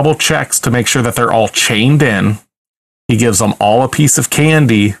and then double checks to make sure that they're all chained in. He gives them all a piece of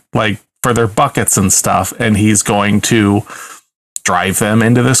candy, like for their buckets and stuff, and he's going to drive them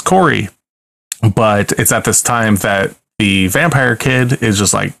into this quarry. But it's at this time that the vampire kid is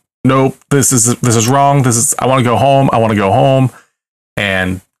just like, nope, this is wrong. I want to go home. I want to go home.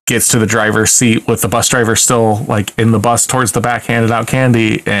 And gets to the driver's seat with the bus driver still like in the bus towards the back, handed out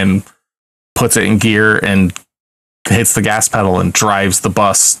candy, and puts it in gear and hits the gas pedal and drives the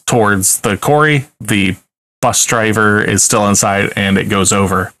bus towards the quarry. The bus driver is still inside and it goes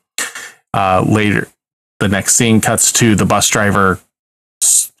over. Later, the next scene cuts to the bus driver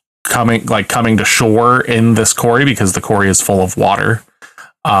coming to shore in this quarry because the quarry is full of water.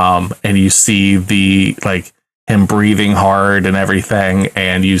 And you see him breathing hard and everything,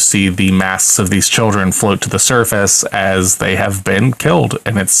 and you see the masks of these children float to the surface as they have been killed,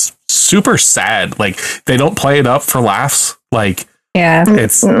 and it's super sad. Like, they don't play it up for laughs. Like, yeah,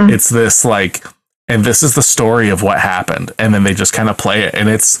 it's this like, and this is the story of what happened, and then they just kind of play it, and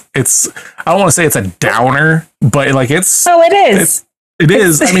it's I don't want to say it's a downer, but like it is. It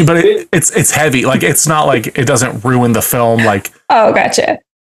is. I mean, but it's heavy. Like, it's not like it doesn't ruin the film. Like, oh, gotcha.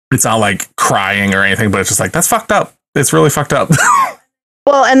 It's not like crying or anything, but it's just like, that's fucked up. It's really fucked up.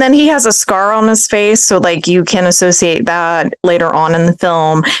 Well, and then he has a scar on his face. So like you can associate that later on in the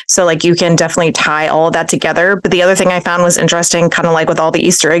film. So like you can definitely tie all of that together. But the other thing I found was interesting, kind of like with all the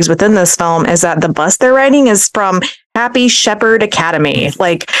Easter eggs within this film, is that the bus they're riding is from Happy Shepherd Academy.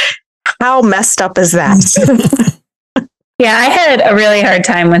 Like, how messed up is that? Yeah, I had a really hard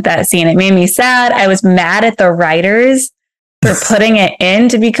time with that scene. It made me sad. I was mad at the writers for putting it in,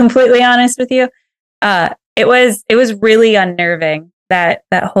 to be completely honest with you. It was really unnerving, that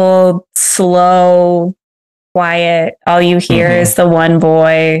whole slow, quiet, all you hear is the one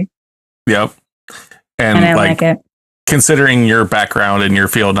boy. Yep. And I like it. Considering your background and your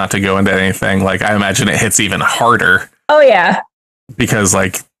field, not to go into anything, like, I imagine it hits even harder. Oh yeah. Because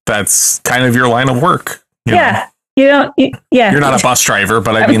like that's kind of your line of work. Yeah. You're not a bus driver,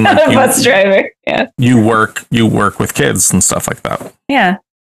 but I mean, like, a bus driver. Yeah. You work with kids and stuff like that. Yeah.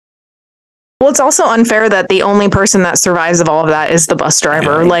 Well, it's also unfair that the only person that survives of all of that is the bus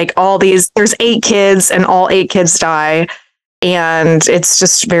driver. Yeah. Like, there's 8 kids and all 8 kids die. And it's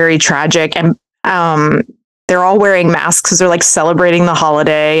just very tragic. And they're all wearing masks because they're like celebrating the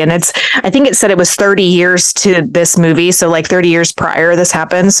holiday. And I think it said it was 30 years to this movie. So like 30 years prior this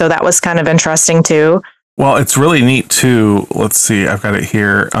happened. So that was kind of interesting too. Well, it's really neat too. Let's see. I've got it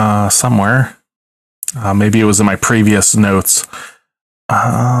here somewhere. Maybe it was in my previous notes.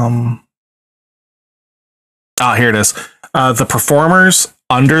 Here it is. The performers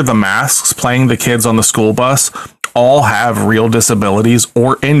under the masks playing the kids on the school bus all have real disabilities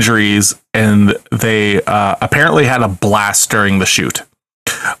or injuries, and they apparently had a blast during the shoot.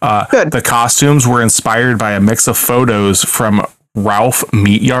 The costumes were inspired by a mix of photos from Ralph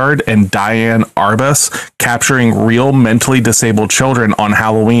Meatyard and Diane Arbus capturing real mentally disabled children on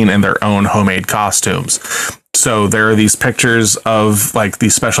Halloween in their own homemade costumes. So there are these pictures of like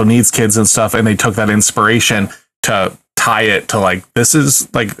these special needs kids and stuff, and they took that inspiration to tie it to like, this is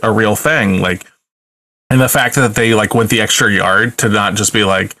like a real thing. Like, and the fact that they like went the extra yard to not just be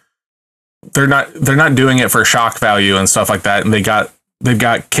like, they're not doing it for shock value and stuff like that. And they've got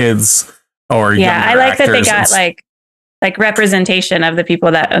kids or I like that they got like representation of the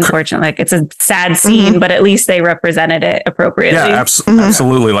people that unfortunately, like, it's a sad scene, but at least they represented it appropriately. Yeah,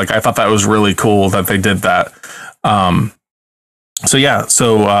 absolutely. Like, I thought that was really cool that they did that.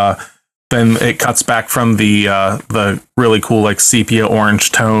 Then it cuts back from the really cool, like, sepia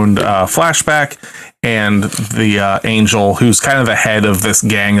orange toned flashback, and the angel, who's kind of the head of this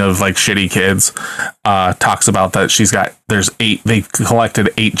gang of like shitty kids, talks about that there's 8. They collected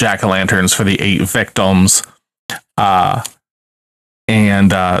 8 jack-o'-lanterns for the 8 victims. I've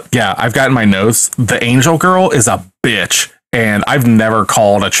got in my notes, the angel girl is a bitch, and I've never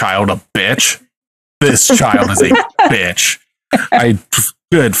called a child a bitch. This child is a bitch.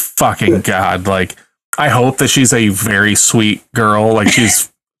 Good fucking God. Like, I hope that she's a very sweet girl. Like, she's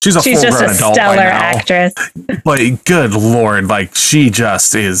a full-grown adult by now. Actress. Like, good Lord. Like, she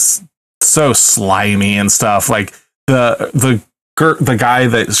just is so slimy and stuff. Like, the guy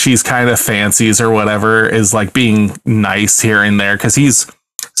that she's kind of fancies or whatever is like being nice here and there because he's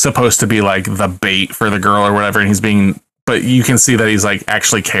supposed to be like the bait for the girl or whatever, and but you can see that he's like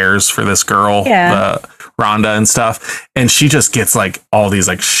actually cares for this girl, the Rhonda and stuff, and she just gets like all these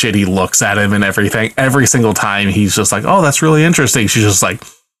like shitty looks at him and everything every single time. He's just like, oh, that's really interesting. She's just like,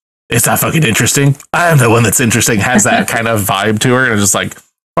 it's not fucking interesting. I'm the one that's interesting. Has that kind of vibe to her, and just like,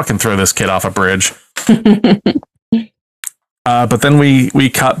 fucking throw this kid off a bridge. But then we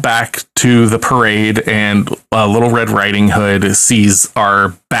cut back to the parade, and Little Red Riding Hood sees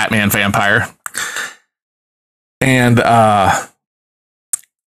our Batman vampire. And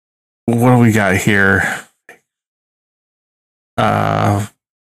what do we got here?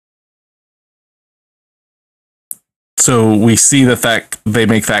 So we see that they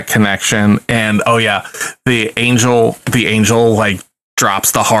make that connection, and oh yeah, the angel like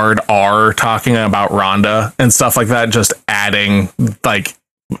drops the hard R talking about Rhonda and stuff like that, just adding like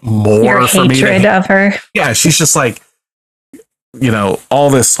more Your for me. hatred of her. Yeah, she's just like,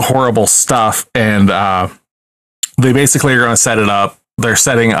 all this horrible stuff, and they basically are going to set it up. They're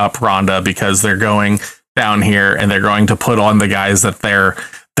setting up Rhonda because they're going down here and they're going to put on the guys that they're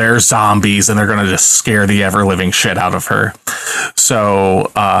zombies, and they're going to just scare the ever living shit out of her.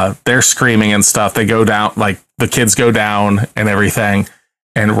 So they're screaming and stuff. They go down, like the kids go down and everything,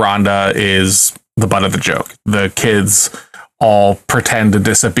 and Rhonda is the butt of the joke. The kids all pretend to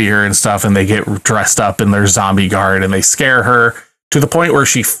disappear and stuff, and they get dressed up in their zombie guard, and they scare her to the point where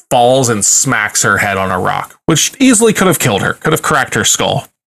she falls and smacks her head on a rock, which easily could have killed her, could have cracked her skull.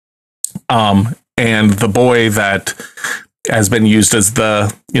 And the boy that has been used as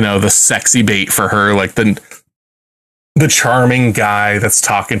the sexy bait for her, like the charming guy that's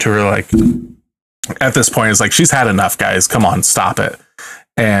talking to her, like at this point is like, she's had enough, guys, come on, stop it.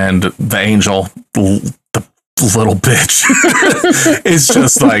 And the angel, the little bitch, is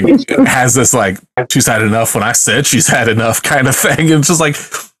just like, has this like, she's had enough when I said she's had enough kind of thing. And it's just like,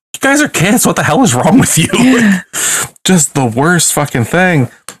 you guys are kids, what the hell is wrong with you? Just the worst fucking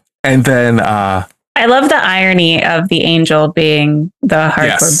thing. And then I love the irony of the angel being the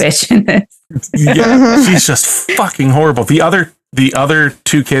hardcore bitch in this. Yeah, she's just fucking horrible. The other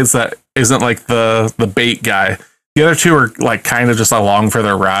two kids that isn't like the bait guy, the other two are like kind of just along for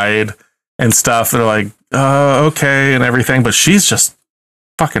their ride and stuff. They're like, okay, and everything, but she's just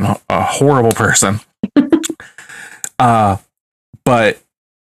fucking a horrible person. But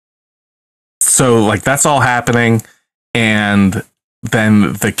so like that's all happening, and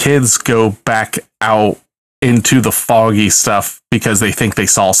then the kids go back out into the foggy stuff because they think they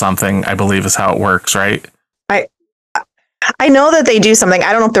saw something, I believe is how it works, right? I know that they do something.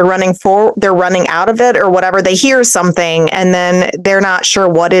 I don't know if they're running out of it or whatever. They hear something and then they're not sure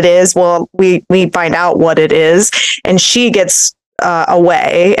what it is. Well, we find out what it is, and she gets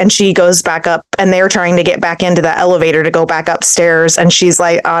away and she goes back up, and they're trying to get back into the elevator to go back upstairs. And she's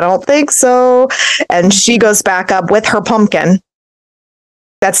like, I don't think so. And she goes back up with her pumpkin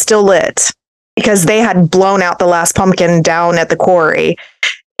that's still lit because they had blown out the last pumpkin down at the quarry.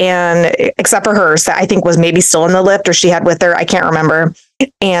 And except for hers, that I think was maybe still in the lift, or she had with her, I can't remember.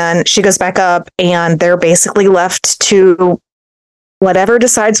 And she goes back up, and they're basically left to whatever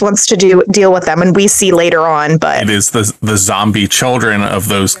decides wants to deal with them. And we see later on, but it is the zombie children of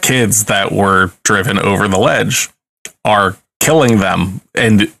those kids that were driven over the ledge are killing them,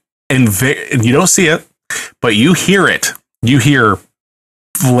 and you don't see it, but you hear it. You hear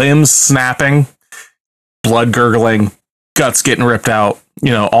limbs snapping, blood gurgling, guts getting ripped out.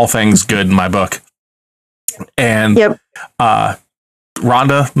 All things good in my book. And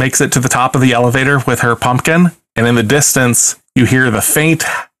Rhonda makes it to the top of the elevator with her pumpkin, and in the distance you hear the faint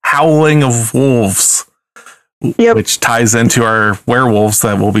howling of wolves, which ties into our werewolves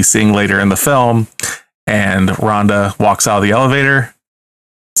that we'll be seeing later in the film. And Rhonda walks out of the elevator,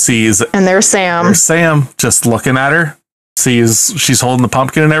 sees, and there's Sam just looking at her, sees she's holding the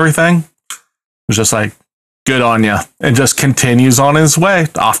pumpkin and everything. It's just like, good on ya, and just continues on his way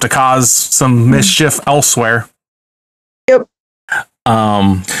off to cause some mischief elsewhere. Yep.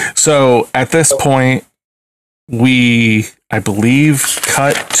 So at this point, we, I believe,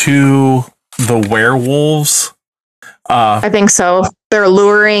 cut to the werewolves. I think so. They're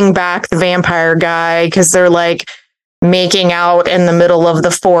luring back the vampire guy because they're like making out in the middle of the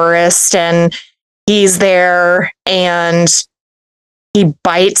forest, and he's there, and he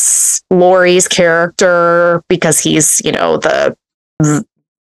bites Laurie's character because he's, the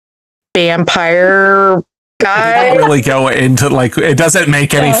vampire guy. It doesn't really go into, like, it doesn't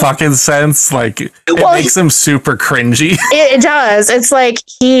make any fucking sense. Like, it makes him super cringy. It does. It's like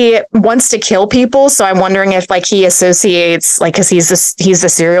he wants to kill people. So I'm wondering if like he associates, like, because he's the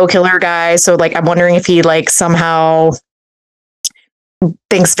serial killer guy. So like, I'm wondering if he like somehow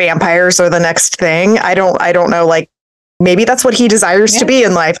thinks vampires are the next thing. I don't know. Like, maybe that's what he desires to be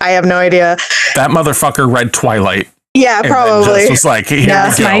in life. I have no idea. That motherfucker read Twilight. Yeah, probably. Just was like, here we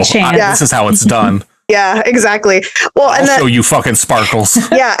go. My chance. This is how it's done. Yeah, exactly. Well, I'll show you fucking sparkles.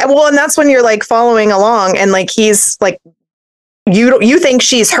 Yeah, well, and that's when you're like following along, and like he's like you think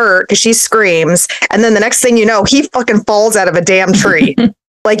she's hurt because she screams, and then the next thing you know, he fucking falls out of a damn tree.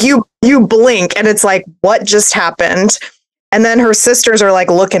 Like you blink and it's like, what just happened? And then her sisters are like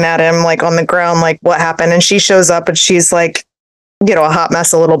looking at him like on the ground, like what happened? And she shows up and she's like, you know, a hot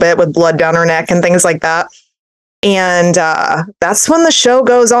mess a little bit with blood down her neck and things like that. And that's when the show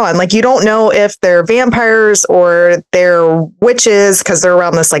goes on. Like, you don't know if they're vampires or they're witches because they're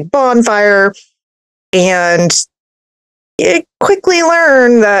around this like bonfire. And you quickly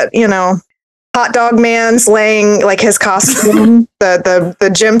learn that, you know, Hot Dog Man's laying like his costume,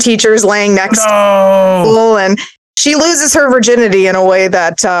 the gym teacher's laying next to her, and she loses her virginity in a way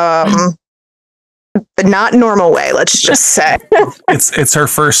that the not normal way, let's just say. It's her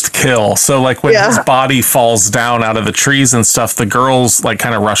first kill. So like when his body falls down out of the trees and stuff, the girls like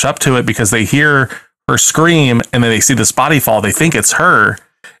kind of rush up to it because they hear her scream and then they see this body fall. They think it's her.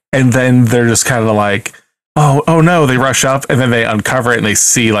 And then they're just kind of like, oh no, they rush up and then they uncover it and they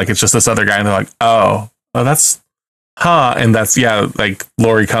see like it's just this other guy and they're like, oh, that's and that's like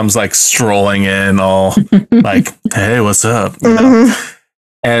Laurie comes like strolling in all like, hey, what's up, you know?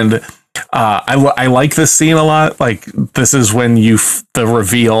 And I like this scene a lot. Like, this is when the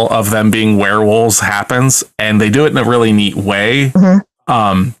reveal of them being werewolves happens, and they do it in a really neat way.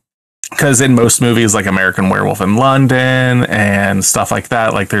 Because in most movies like American Werewolf in London and stuff like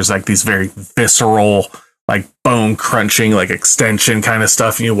that, like there's like these very visceral, like bone crunching, like extension kind of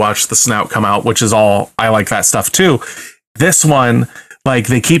stuff. And you watch the snout come out, which is all, I like that stuff too. This one, like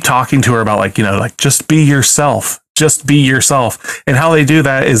they keep talking to her about like, you know, like just be yourself. Just be yourself. And how they do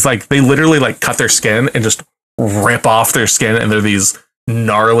that is like they literally like cut their skin and just rip off their skin. And they're these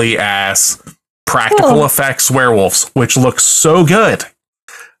gnarly ass practical effects werewolves, which look so good.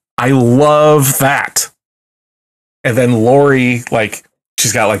 I love that. And then Laurie, like,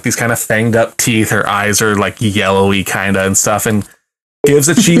 she's got like these kind of fanged up teeth. Her eyes are like yellowy kind of and stuff, and gives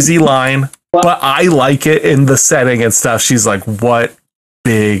a cheesy line, but I like it in the setting and stuff. She's like, what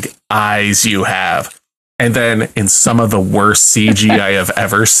big eyes you have. And then in some of the worst CG I have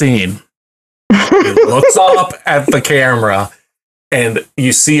ever seen, it looks up at the camera and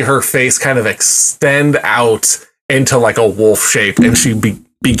you see her face kind of extend out into like a wolf shape. And she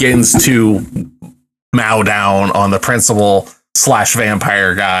begins to mow down on the principal /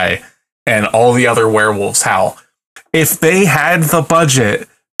 vampire guy, and all the other werewolves howl. If they had the budget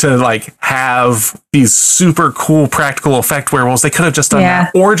to like have these super cool practical effect werewolves, they could have just done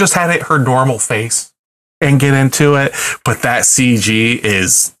that, or just had it her normal face and get into it. But that CG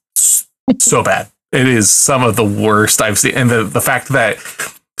is so bad. It is some of the worst I've seen. And the fact that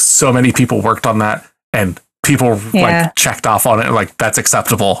so many people worked on that and people like checked off on it and like that's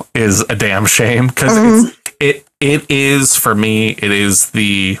acceptable is a damn shame, because it is, for me, it is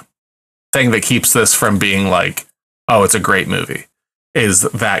the thing that keeps this from being like, oh, it's a great movie, is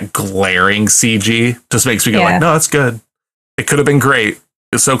that glaring CG just makes me go like, no, that's good. It could have been great.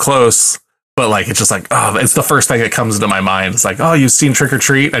 It's so close. But like, it's just like, oh, it's the first thing that comes into my mind. It's like, oh, you've seen Trick or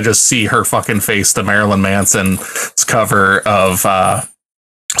Treat? I just see her fucking face to Marilyn Manson's cover of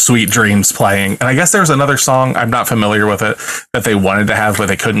Sweet Dreams playing. And I guess there's another song, I'm not familiar with it, that they wanted to have, but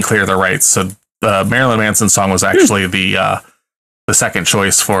they couldn't clear the rights. So the Marilyn Manson song was actually the second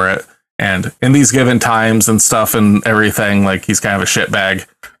choice for it. And in these given times and stuff and everything, like he's kind of a shitbag.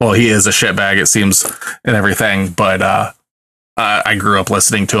 Well, he is a shitbag, it seems, and everything. But I grew up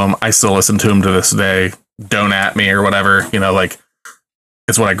listening to him. I still listen to him to this day. Don't at me or whatever, you know, like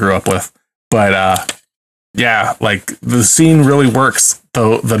it's what I grew up with. But yeah, like the scene really works.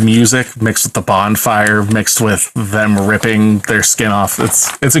 The music mixed with the bonfire, mixed with them ripping their skin off.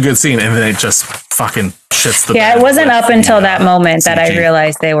 It's a good scene. And then it just fucking shits the bed. It wasn't up until that moment that I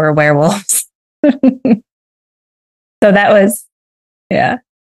realized they were werewolves. So that was,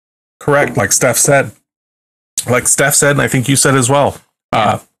 correct. Like Steph said. And I think you said as well,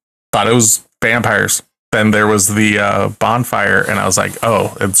 thought it was vampires. Then there was the bonfire, and I was like,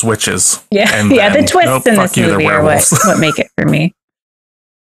 oh, it's witches. Yeah, and the twists in this movie are what make it for me.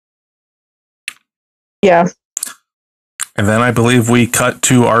 Yeah. And then I believe we cut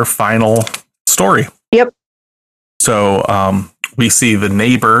to our final story. Yep. So we see the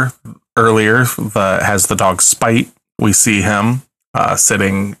neighbor earlier that has the dog Spite. We see him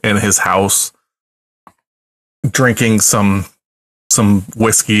sitting in his house, drinking some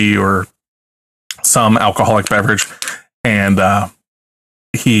whiskey or some alcoholic beverage, and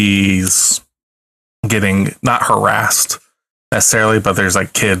he's getting not harassed necessarily, but there's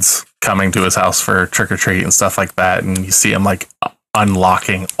like kids coming to his house for trick or treat and stuff like that, and you see him like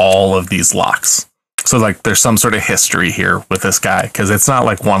unlocking all of these locks. So like there's some sort of history here with this guy, because it's not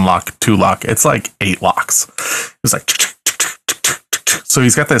like one lock, two lock, it's like 8 locks. It's like So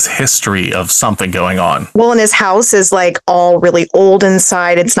he's got this history of something going on. Well, and his house is like all really old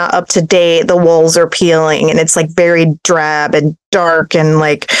inside. It's not up to date. The walls are peeling and it's like very drab and dark and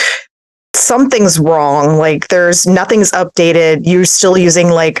like something's wrong. Like there's nothing's updated. You're still using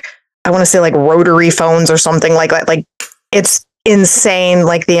like, I want to say like rotary phones or something like that. Like it's insane.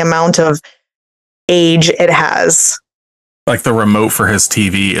 Like the amount of age it has. Like the remote for his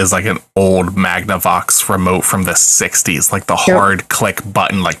TV is like an old Magnavox remote from the 60s, like the hard click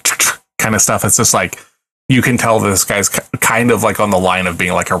button, like kind of stuff. It's just like, you can tell this guy's kind of like on the line of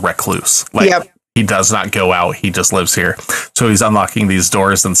being like a recluse. Like he does not go out. He just lives here. So he's unlocking these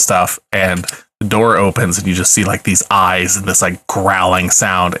doors and stuff. And the door opens and you just see like these eyes and this like growling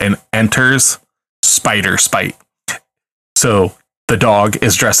sound, and enters Spider Spite. So the dog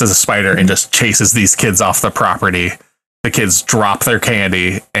is dressed as a spider and just chases these kids off the property. The kids drop their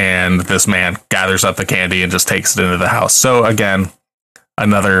candy and this man gathers up the candy and just takes it into the house. So again,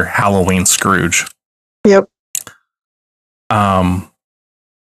 another Halloween Scrooge. Yep. Oh,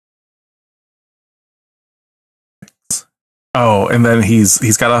 and then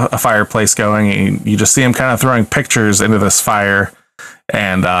he's got a fireplace going, and you just see him kind of throwing pictures into this fire.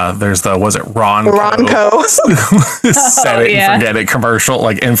 And there's was it Ronco? Set it and forget it commercial,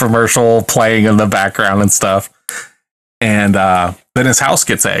 like infomercial playing in the background and stuff. And then his house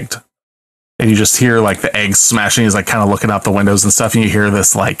gets egged. And you just hear like the eggs smashing. He's like kind of looking out the windows and stuff. And you hear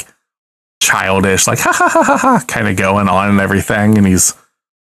this like childish, like ha ha ha ha ha kind of going on and everything. And he's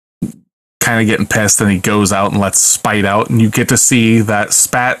kind of getting pissed, and he goes out and lets Spite out. And you get to see that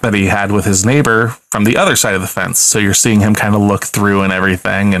spat that he had with his neighbor from the other side of the fence. So you're seeing him kind of look through and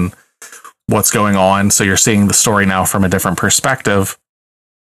everything and what's going on. So you're seeing the story now from a different perspective.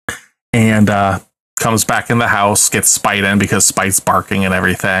 And comes back in the house, gets Spite in because Spite's barking and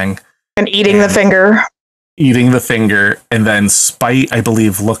everything. And eating the finger. And then Spite, I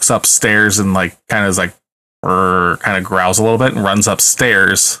believe, looks upstairs and like kind of is like kind of growls a little bit and runs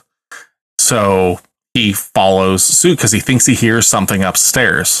upstairs. So he follows suit because he thinks he hears something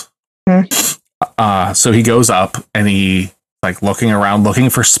upstairs. So he goes up and he like looking around,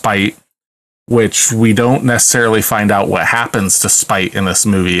 looking for Spite, which we don't necessarily find out what happens to Spite in this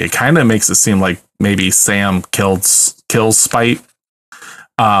movie. It kind of makes it seem like maybe Sam kills Spite.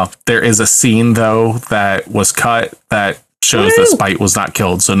 There is a scene though that was cut that shows that Spite was not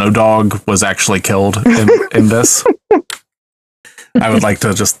killed. So no dog was actually killed in this. I would like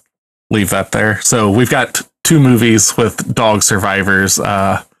to just leave that there. So we've got 2 movies with dog survivors.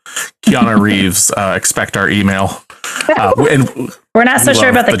 Keanu Reeves, expect our email. And we're not so sure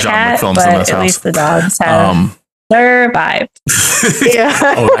about the cat, but at least the dogs have survived.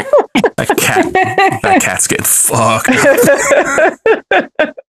 That cat's getting fucked.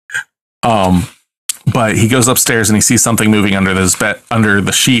 But he goes upstairs and he sees something moving under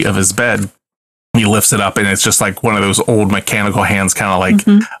the sheet of his bed. He lifts it up and it's just like one of those old mechanical hands, kind of like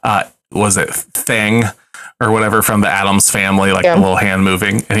was it Thing or whatever from the Addams Family, like the little hand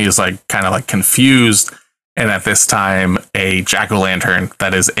moving. And he's like kind of like confused. And at this time, a jack-o'-lantern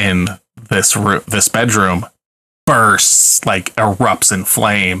that is in this bedroom bursts, like erupts in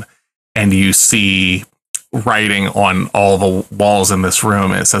flame, and you see writing on all the walls in this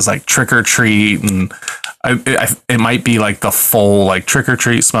room. It says like trick or treat, and it might be like the full like trick or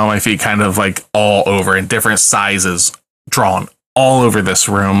treat, smell my feet, kind of like all over in different sizes, drawn all over this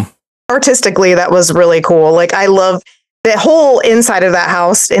room. Artistically, that was really cool. Like I love the whole inside of that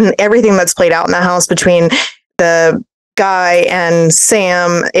house and everything that's played out in that house between the guy and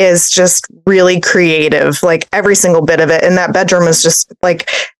Sam is just really creative. Like every single bit of it. And that bedroom is just like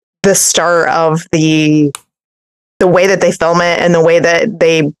the start of the way that they film it and the way that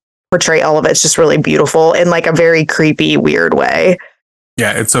they portray all of it's just really beautiful in like a very creepy, weird way.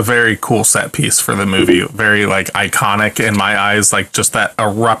 Yeah, it's a very cool set piece for the movie. Very like iconic in my eyes, like just that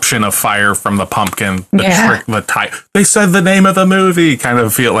eruption of fire from the pumpkin, they said the name of the movie, kind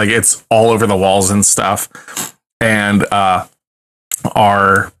of feel like it's all over the walls and stuff. And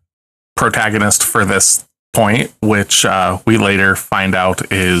our protagonist for this point, which we later find out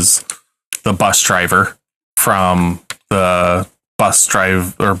is the bus driver from the bus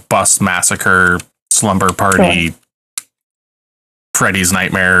massacre slumber party, Freddy's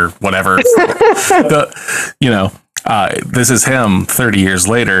Nightmare, whatever. This is him 30 years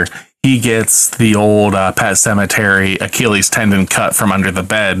later. He gets the old Pet Cemetery Achilles tendon cut from under the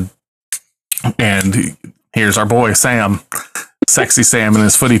bed. And here's our boy, Sam. Sexy Sam in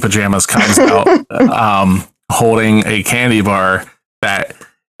his footy pajamas comes out holding a candy bar that,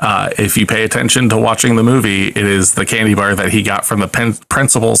 if you pay attention to watching the movie, it is the candy bar that he got from the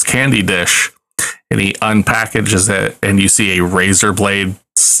principal's candy dish. and he unpackages it, and you see a razor blade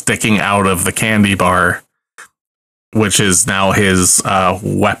sticking out of the candy bar, which is now his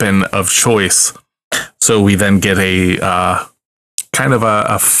weapon of choice. So we then get a kind of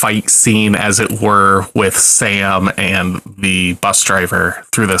a fight scene, as it were, with Sam and the bus driver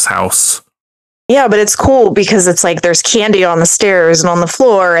through this house. Yeah, but it's cool because it's like there's candy on the stairs and on the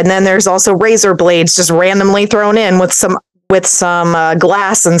floor, and then there's also razor blades just randomly thrown in with some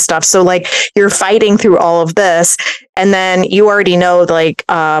glass and stuff. So like you're fighting through all of this, and then you already know like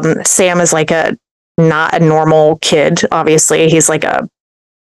Sam is like not a normal kid. Obviously, he's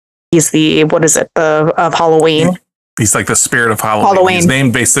the what is it of Halloween. He's like the spirit of Halloween. He's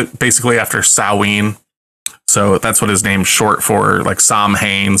named basically after Samhain. So that's what his name's short for. Like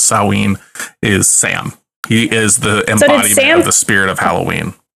Samhain, Samhain is Sam. He is the embodiment of the spirit of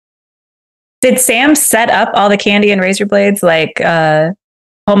Halloween. Did Sam set up all the candy and razor blades like Home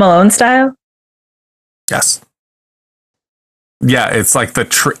Alone style? Yes. Yeah, it's like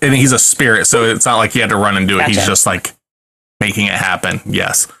and he's a spirit, so it's not like he had to run and do it. Gotcha. He's just like making it happen.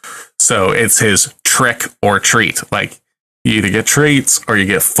 Yes. So it's his trick or treat. Like you either get treats or you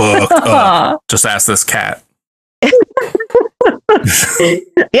get fucked up. Just ask this cat.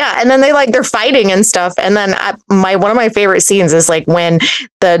 Yeah, and then they're fighting and stuff, and then one of my favorite scenes is like when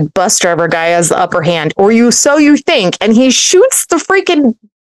the bus driver guy has the upper hand, or so you think, and he shoots the freaking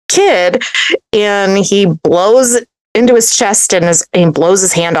kid, and he blows into his chest and he blows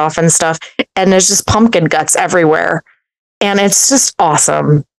his hand off and stuff, and there's just pumpkin guts everywhere, and it's just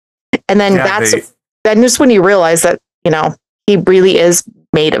awesome. And then then just when you realize that he really is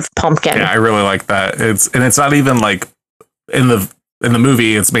made of pumpkin. Yeah, I really like that. It's not even like in the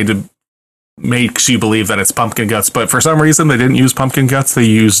movie, it's makes you believe that it's pumpkin guts, but for some reason they didn't use pumpkin guts. They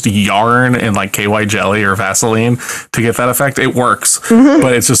used yarn and like KY jelly or Vaseline to get that effect. It works,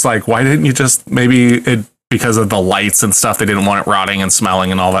 but it's just like, why didn't you just because of the lights and stuff, they didn't want it rotting and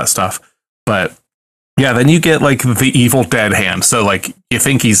smelling and all that stuff. But yeah, then you get like the Evil Dead hand. So like you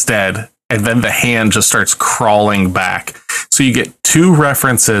think he's dead, and then the hand just starts crawling back. So you get two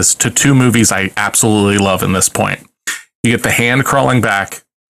references to two movies I absolutely love in this point. You get the hand crawling back,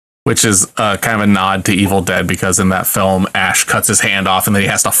 which is kind of a nod to Evil Dead, because in that film, Ash cuts his hand off and then he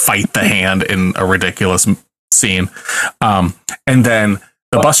has to fight the hand in a ridiculous scene. And then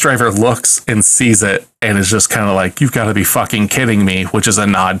the bus driver looks and sees it and is just kind of like, you've got to be fucking kidding me, which is a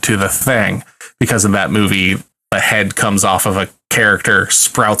nod to The Thing, because in that movie, the head comes off of a character,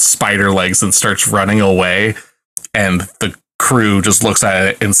 sprouts spider legs and starts running away. And the crew just looks at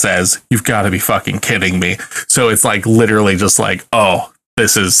it and says, you've got to be fucking kidding me. So it's like literally just like, oh,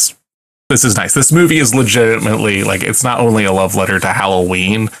 this is nice. This movie is legitimately like, it's not only a love letter to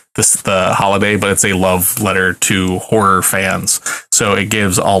Halloween, the holiday, but it's a love letter to horror fans. So it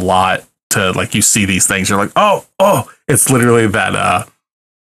gives a lot to, like, you see these things, you're like, oh, it's literally that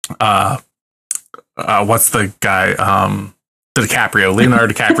what's the guy,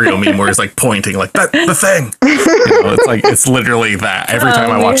 Leonardo DiCaprio meme where he's like pointing like that, the thing. It's like, it's literally that. Every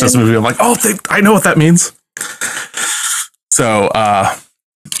time I watch this movie, I'm like, oh, I know what that means. So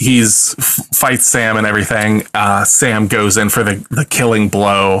he's fights Sam and everything. Sam goes in for the killing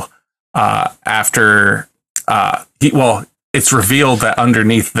blow after it's revealed that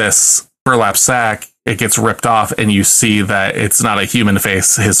underneath this burlap sack, it gets ripped off and you see that it's not a human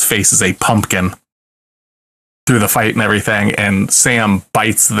face. His face is a pumpkin through the fight and everything. And Sam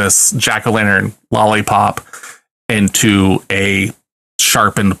bites this jack-o'-lantern lollipop into a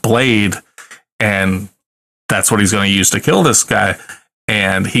sharpened blade, and that's what he's going to use to kill this guy.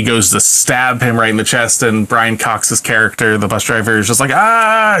 And he goes to stab him right in the chest, and Brian Cox's character, the bus driver, is just like,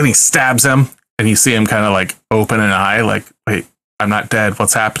 and he stabs him, and you see him kind of like open an eye, like, wait, I'm not dead,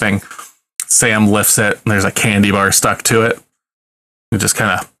 what's happening? Sam lifts it, and there's a candy bar stuck to it. He just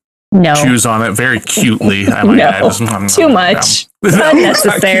kind of chews on it very cutely. I might add. Too much.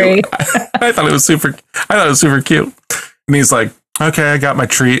 Unnecessary. I thought it was super cute. And he's like, okay, I got my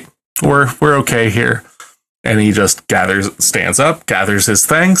treat. We're okay here. And he just stands up, gathers his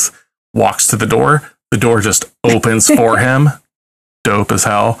things, walks to the door. The door just opens for him. Dope as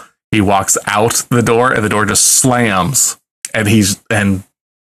hell. He walks out the door, and the door just slams. And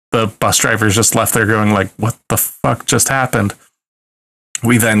the bus driver's just left there going like, what the fuck just happened?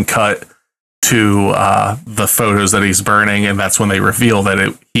 We then cut to the photos that he's burning, and that's when they reveal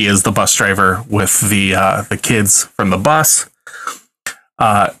that he is the bus driver with the kids from the bus.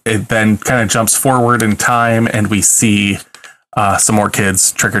 It then kind of jumps forward in time, and we see some more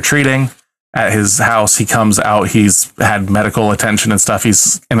kids trick-or-treating at his house. He comes out, he's had medical attention and stuff.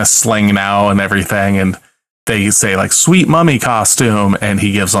 He's in a sling now and everything, and they say like sweet mummy costume, and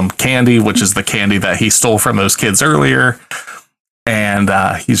he gives them candy, which is the candy that he stole from those kids earlier. And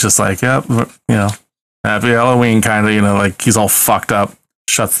he's just like, yep, happy Halloween, kind of, like he's all fucked up,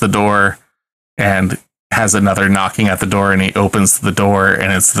 shuts the door, and has another knocking at the door, and he opens the door,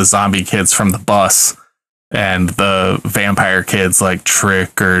 and it's the zombie kids from the bus. And the vampire kid's like,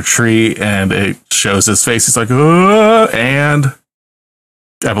 trick or treat, and it shows his face. He's like, and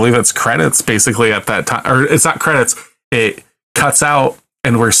I believe it's credits basically at that time. Or it's not credits. It cuts out,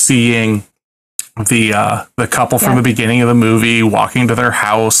 and we're seeing the couple from the beginning of the movie walking to their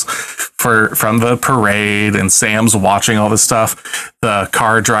house from the parade, and Sam's watching all this stuff. The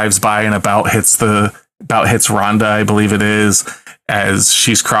car drives by and about hits Rhonda, I believe it is, as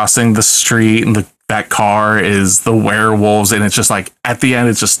she's crossing the street, and that car is the werewolves, and it's just like at the end,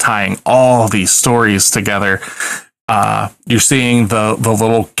 it's just tying all these stories together. You're seeing the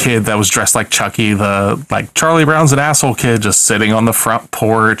little kid that was dressed like Chucky, the like Charlie Brown's an asshole kid, just sitting on the front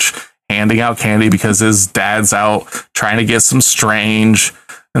porch handing out candy because his dad's out trying to get some strange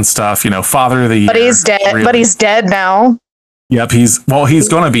and stuff. Father of the year. But he's dead. Really. But he's dead now. Yep, he's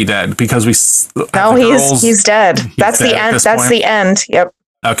going to be dead because he's dead. That's the end. That's the end. Yep.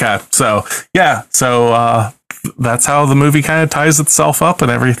 Okay, so that's how the movie kind of ties itself up and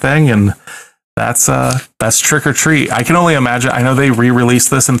everything, and that's Trick or Treat. I can only imagine. I know they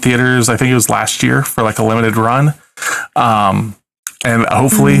re-released this in theaters. I think it was last year for like a limited run, and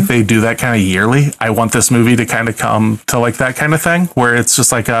hopefully they do that kind of yearly. I want this movie to kind of come to like that kind of thing where it's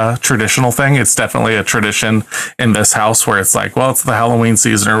just like a traditional thing. It's definitely a tradition in this house where it's like, well, it's the Halloween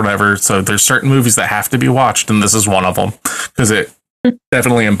season or whatever, so there's certain movies that have to be watched, and this is one of them because it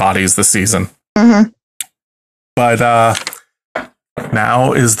definitely embodies the season. But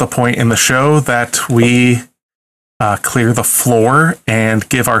now is the point in the show that we clear the floor and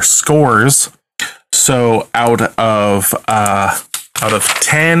give our scores. So out of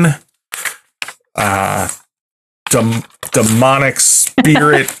 10 demonic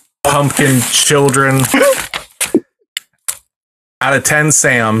spirit pumpkin children, out of 10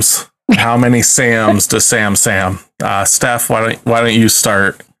 Sams, how many Sams does Sam? Steph, why don't you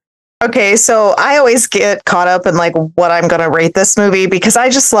start? Okay, so I always get caught up in like what I'm going to rate this movie because I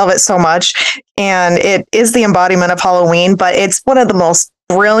just love it so much. And it is the embodiment of Halloween, but it's one of the most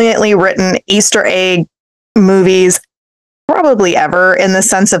brilliantly written Easter egg movies probably ever, in the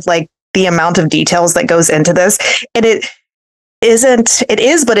sense of like the amount of details that goes into this. And it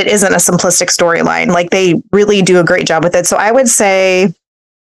is, but it isn't a simplistic storyline. Like they really do a great job with it. So I would say I'm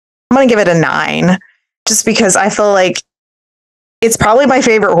going to give it a 9, just because I feel like it's probably my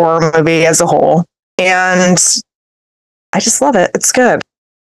favorite horror movie as a whole. And I just love it. It's good.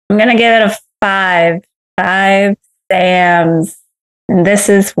 I'm going to give it a 5. 5 Sams. And this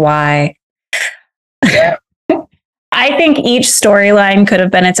is why. I think each storyline could have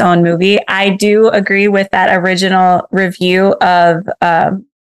been its own movie. I do agree with that original review of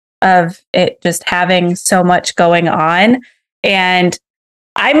it just having so much going on. And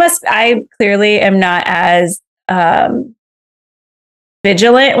I clearly am not as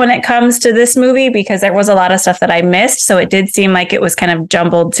vigilant when it comes to this movie because there was a lot of stuff that I missed. So it did seem like it was kind of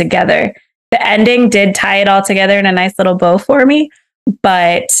jumbled together. The ending did tie it all together in a nice little bow for me.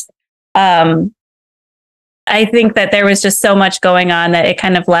 But I think that there was just so much going on that it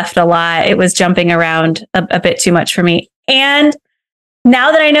kind of left a lot. It was jumping around a bit too much for me. And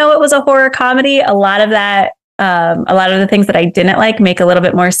now that I know it was a horror comedy, a lot of the things that I didn't like make a little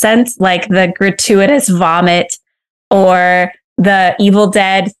bit more sense, like the gratuitous vomit or the Evil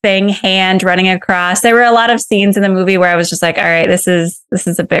Dead thing, hand running across. There were a lot of scenes in the movie where I was just like, all right, this is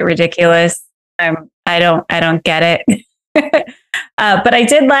a bit ridiculous. I don't get it. But I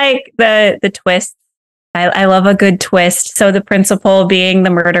did like the twist. I love a good twist. So the principal being the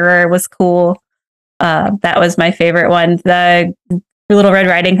murderer was cool. That was my favorite one. The Little Red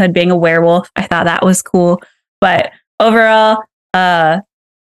Riding Hood being a werewolf, I thought that was cool. But overall, I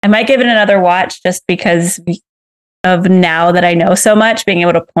might give it another watch just because of now that I know so much, being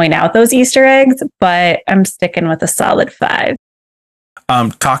able to point out those Easter eggs. But I'm sticking with a solid 5.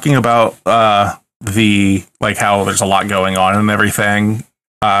 Talking about the like how there's a lot going on and everything.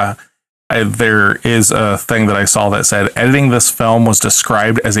 There is a thing that I saw that said editing this film was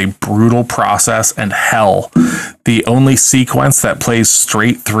described as a brutal process and hell. The only sequence that plays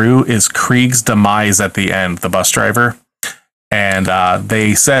straight through is Krieg's demise at the end, the bus driver. And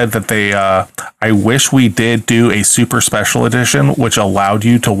they said that I wish we did do a super special edition, which allowed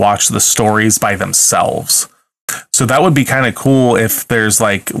you to watch the stories by themselves. So that would be kind of cool if there's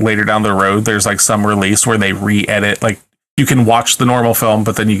like later down the road, there's like some release where they re-edit, like you can watch the normal film,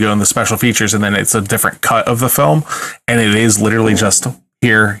 but then you go in the special features and then it's a different cut of the film. And it is literally just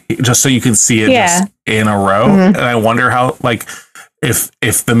here, just so you can see it just in a row. And I wonder how, like,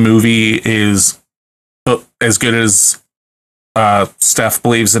 if the movie is as good as Steph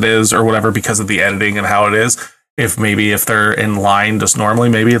believes it is or whatever, because of the editing and how it is, if they're in line just normally,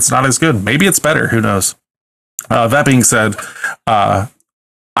 maybe it's not as good. Maybe it's better. Who knows? That being said, I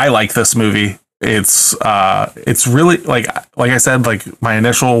like this movie. It's really like I said, like my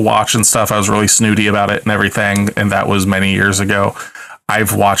initial watch and stuff, I was really snooty about it and everything. And that was many years ago.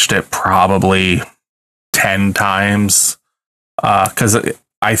 I've watched it probably 10 times. 'Cause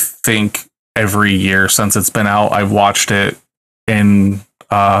I think every year since it's been out, I've watched it in,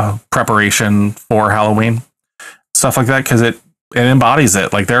 preparation for Halloween, stuff like that. 'Cause it embodies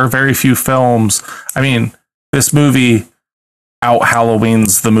it. Like there are very few films. I mean, this movie out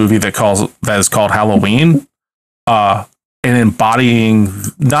Halloween's the movie that is called Halloween, and embodying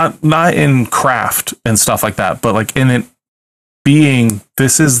not in craft and stuff like that, but like in it being,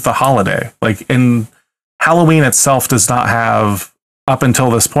 this is the holiday. Like in Halloween itself does not have, up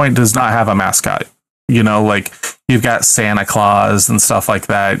until this point, does not have a mascot. You know, like you've got Santa Claus and stuff like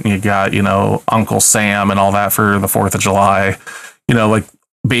that. And you got, you know, Uncle Sam and all that for the 4th of July, you know, like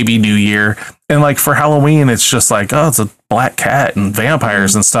Baby New Year. And like for Halloween, it's just like, oh, it's a black cat and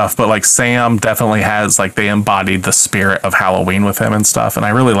vampires and stuff. But like Sam definitely has, like, they embodied the spirit of Halloween with him and stuff. And I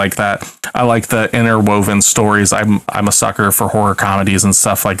really like that. I like the interwoven stories. I'm a sucker for horror comedies and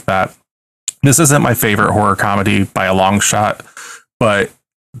stuff like that. This isn't my favorite horror comedy by a long shot, but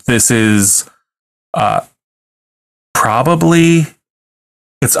this is probably,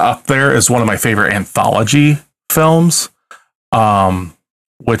 it's up there as one of my favorite anthology films.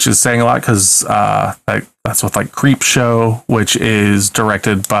 Which is saying a lot, because that's with like Creep Show, which is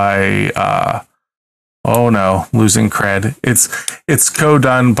directed by losing cred. It's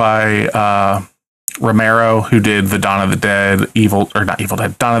co-done by Romero, who did the Dawn of the Dead,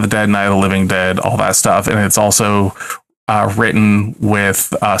 Dawn of the Dead, Night of the Living Dead, all that stuff, and it's also written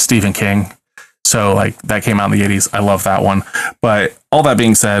with Stephen King. So like that came out in the 80s. I love that one. But all that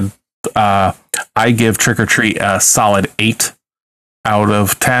being said, I give Trick or Treat a solid 8 out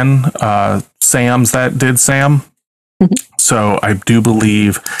of 10 Sams that did Sam. So I do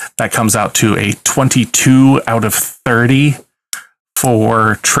believe that comes out to a 22 out of 30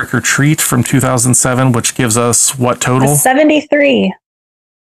 for Trick or Treat from 2007, which gives us what total? 73.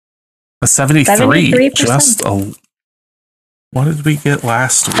 A 73. 73%. Just what did we get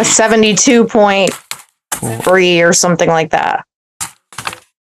last week? A 72.3 or something like that.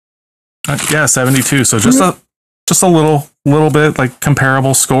 Yeah, 72. So just a little bit like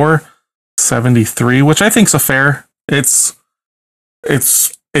comparable score. 73, which I think is a fair. It's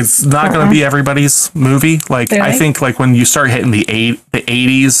not going to be everybody's movie. Like I think like when you start hitting the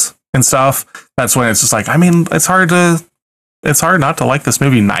 80s and stuff, that's when it's just like, I mean, it's hard not to like this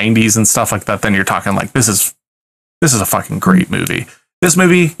movie. 90s and stuff like that. Then you're talking like, this is a fucking great movie. This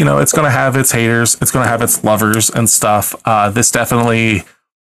movie, you know, it's going to have its haters, it's going to have its lovers and stuff. This definitely,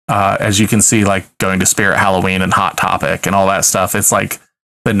 as you can see, like going to Spirit Halloween and Hot Topic and all that stuff, it's like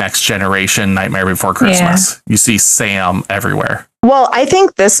the next generation Nightmare Before Christmas. Yeah. You see Sam everywhere. Well, I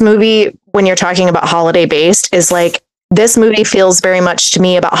think this movie, when you're talking about holiday based, is like, this movie feels very much to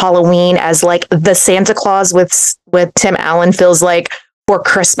me about Halloween as like the Santa Claus with Tim Allen feels like for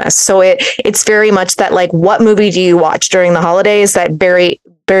Christmas. So it's very much that, like, what movie do you watch during the holidays that very,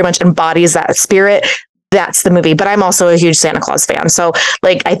 very much embodies that spirit? That's the movie. But I'm also a huge Santa Claus fan. So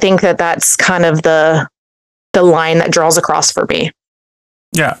like, I think that's kind of the line that draws across for me.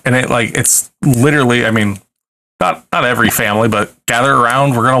 Yeah. And it's literally, I mean, not every family, but gather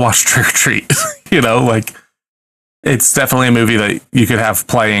around, we're going to watch Trick or Treat, you know, like it's definitely a movie that you could have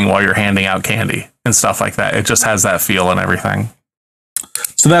playing while you're handing out candy and stuff like that. It just has that feel and everything.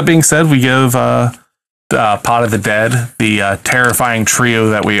 So that being said, we give Pot of the Dead, the terrifying trio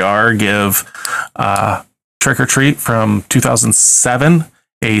that we are, give Trick or Treat from 2007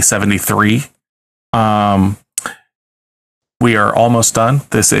 a 73. We are almost done.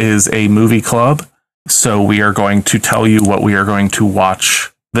 This is a movie club, so we are going to tell you what we are going to watch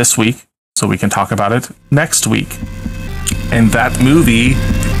this week so we can talk about it next week. And that movie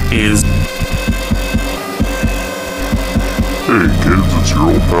is... Hey kids, it's your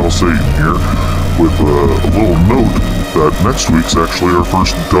old pal Satan here with a little note that next week's actually our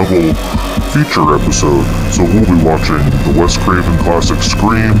first double feature episode. So we'll be watching the Wes Craven classic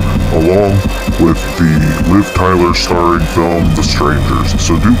Scream along with the Liv Tyler starring film The Strangers.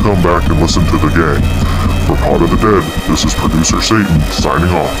 So do come back and listen to the gang. For Pot of the Dead, this is producer Satan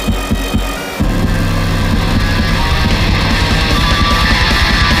signing off.